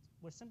judgment.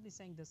 We're simply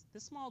saying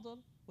this model,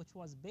 which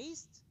was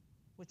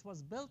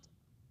built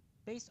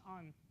based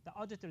on the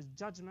auditor's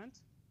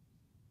judgment,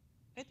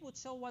 it would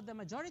show what the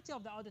majority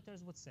of the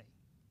auditors would say.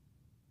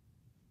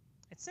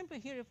 It's simply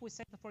here if we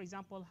say, for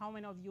example, how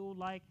many of you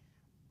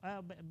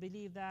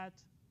believe that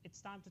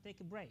it's time to take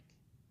a break?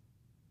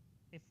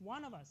 If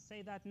one of us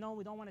say that, no,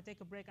 we don't want to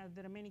take a break, and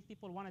the remaining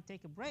people want to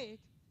take a break,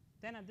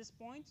 then at this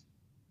point,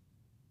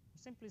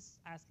 we're simply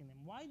asking them,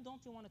 why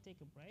don't you want to take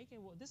a break?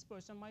 And this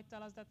person might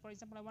tell us that, for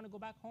example, I want to go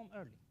back home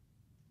early.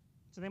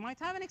 So they might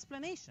have an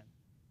explanation.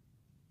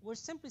 We're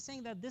simply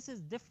saying that this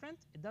is different.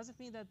 It doesn't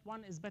mean that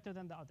one is better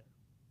than the other.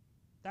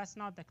 That's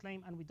not the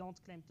claim, and we don't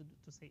claim to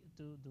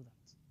do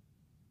that.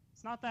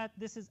 It's not that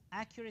this is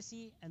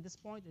accuracy at this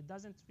point. It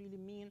doesn't really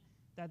mean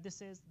that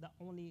this is the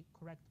only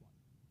correct one.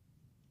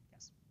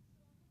 Yes?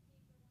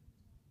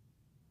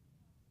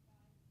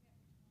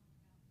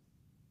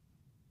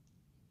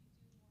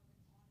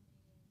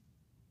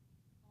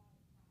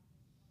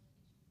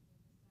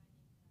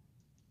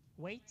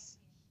 Weights?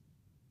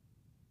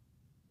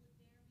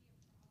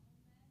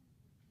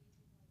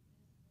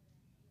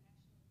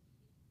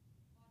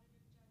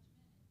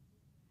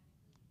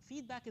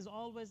 Feedback is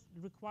always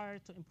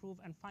required to improve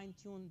and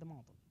fine-tune the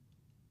model.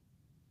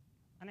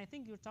 And I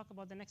think you'll talk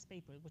about the next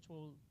paper, which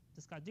we'll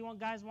discuss. Do you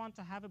guys want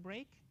to have a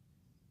break?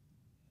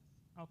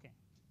 Okay.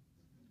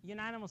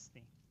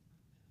 Unanimously.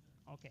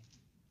 Okay.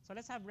 So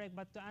let's have a break.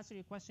 But to answer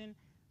your question,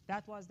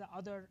 that was the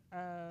other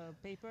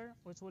paper,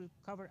 which we'll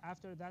cover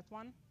after that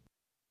one.